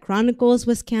Gordita Chronicles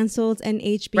was canceled and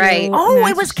HBO. Right. Oh,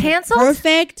 it was canceled?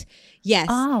 Perfect. Yes.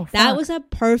 Oh, that fuck. was a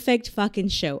perfect fucking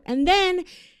show. And then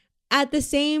at the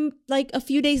same, like a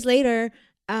few days later,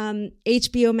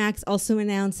 HBO Max also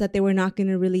announced that they were not going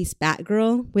to release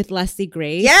Batgirl with Leslie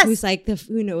Grace, who's like the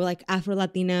like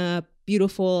Afro-Latina,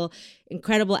 beautiful,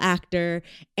 incredible actor,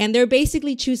 and they're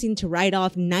basically choosing to write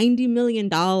off $90 million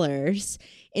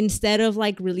instead of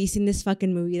like releasing this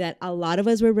fucking movie that a lot of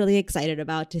us were really excited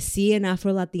about, to see an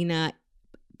Afro-Latina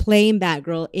playing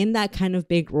Batgirl in that kind of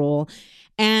big role.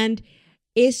 And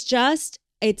it's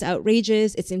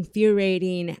outrageous, it's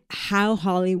infuriating how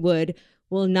Hollywood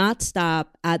will not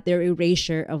stop at their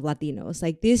erasure of Latinos.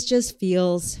 Like, this just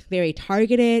feels very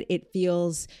targeted. It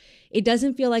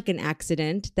doesn't feel like an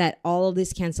accident that all of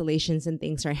these cancellations and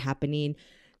things are happening.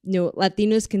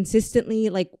 Latinos consistently,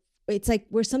 like, it's like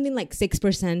we're something like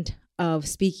 6% of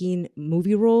speaking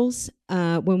movie roles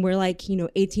when we're like,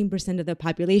 18% of the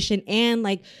population. And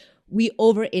like, we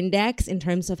over-index in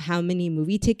terms of how many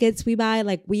movie tickets we buy.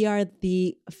 Like, we are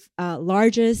the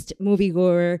largest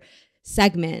moviegoer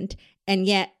segment, and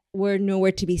yet we're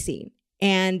nowhere to be seen.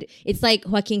 And it's like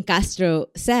Joaquin Castro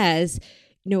says,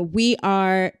 we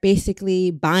are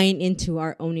basically buying into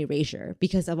our own erasure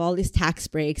because of all these tax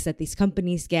breaks that these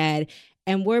companies get,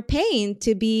 and we're paying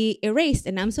to be erased.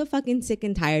 And I'm so fucking sick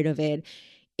and tired of it.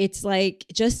 It's like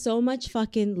just so much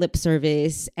fucking lip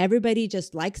service. Everybody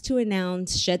just likes to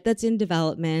announce shit that's in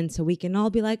development so we can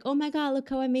all be like, oh my God, look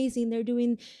how amazing they're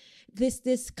doing.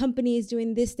 This company is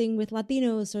doing this thing with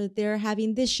Latinos, or they're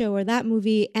having this show or that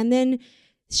movie. And then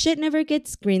shit never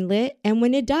gets greenlit. And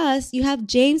when it does, you have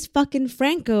James fucking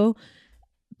Franco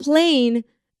playing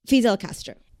Fidel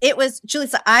Castro. It was,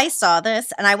 Julissa, I saw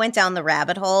this and I went down the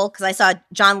rabbit hole because I saw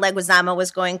John Leguizamo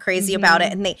was going crazy about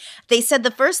it. And they said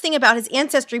the first thing about his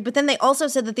ancestry, but then they also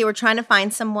said that they were trying to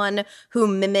find someone who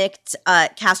mimicked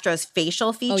Castro's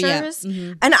facial features.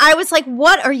 And I was like,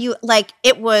 what are you, like,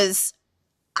 it was,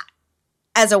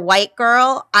 as a white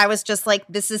girl, I was just like,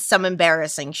 this is some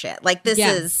embarrassing shit. Like, this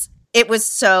is, it was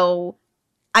so,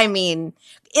 I mean,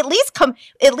 at least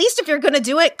if you're going to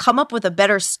do it, come up with a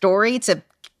better story to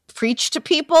preach to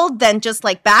people than just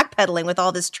like backpedaling with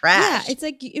all this trash. Yeah, it's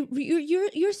like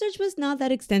your search was not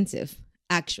that extensive,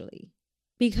 actually,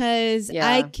 because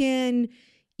I can,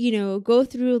 go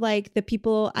through like the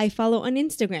people I follow on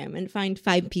Instagram and find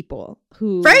 5 people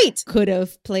who could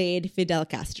have played Fidel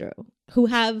Castro, who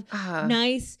have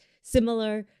nice,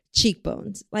 similar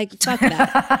cheekbones. Like, fuck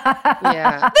that.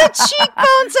 Yeah. The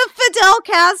cheekbones of Fidel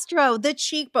Castro. The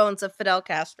cheekbones of Fidel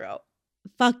Castro.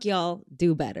 Fuck y'all.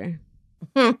 Do better.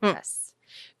 Yes.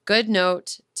 Good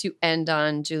note to end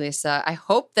on, Julissa. I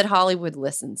hope that Hollywood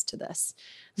listens to this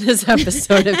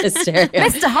episode of Hysteria.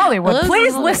 Mr. Hollywood,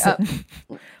 please listen.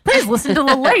 Please listen to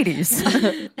the ladies.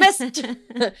 Mr.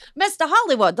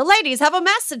 Hollywood, the ladies have a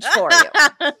message for you.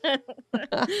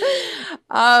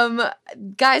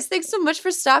 Guys, thanks so much for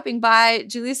stopping by.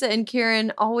 Julissa and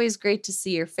Kieran, always great to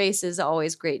see your faces.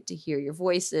 Always great to hear your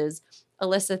voices.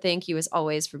 Alyssa, thank you as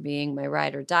always for being my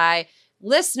ride or die.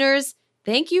 Listeners,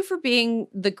 thank you for being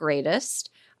the greatest.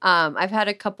 I've had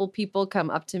a couple people come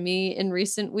up to me in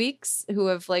recent weeks who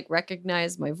have like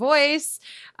recognized my voice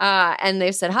and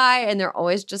they've said hi, and they're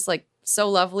always just like so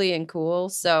lovely and cool.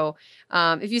 So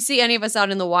if you see any of us out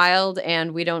in the wild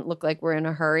and we don't look like we're in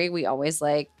a hurry, we always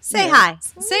like say hi.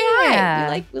 Say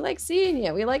hi. We like seeing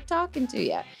you. We like talking to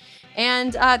you.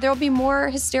 And there'll be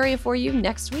more Hysteria for you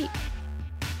next week.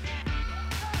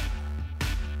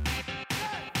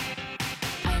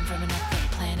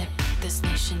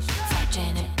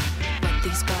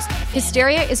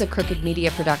 Hysteria is a Crooked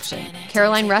Media production.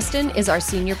 Caroline Reston is our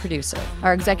senior producer.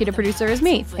 Our executive producer is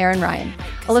me, Erin Ryan.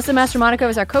 Alyssa Mastromonaco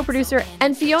is our co-producer.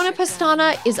 And Fiona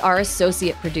Pastana is our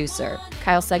associate producer.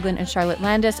 Kyle Seglin and Charlotte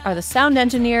Landis are the sound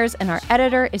engineers, and our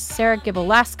editor is Sarah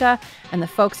Gibalaska and the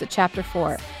folks at Chapter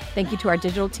 4. Thank you to our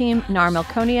digital team, Nar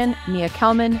Melkonian, Mia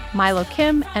Kelman, Milo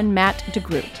Kim, and Matt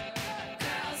DeGroot.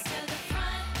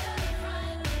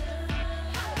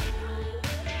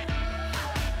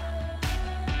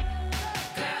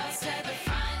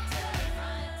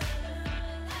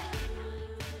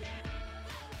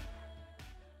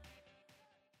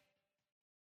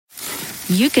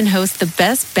 You can host the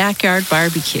best backyard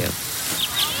barbecue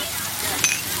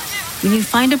when you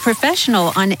find a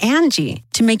professional on Angie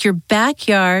to make your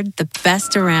backyard the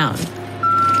best around.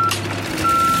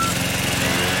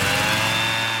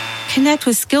 Connect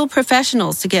with skilled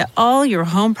professionals to get all your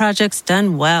home projects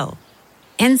done well.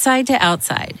 Inside to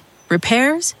outside,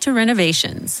 repairs to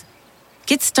renovations.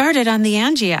 Get started on the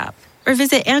Angie app or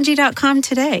visit Angie.com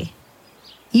today.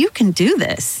 You can do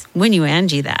this when you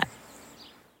Angie that.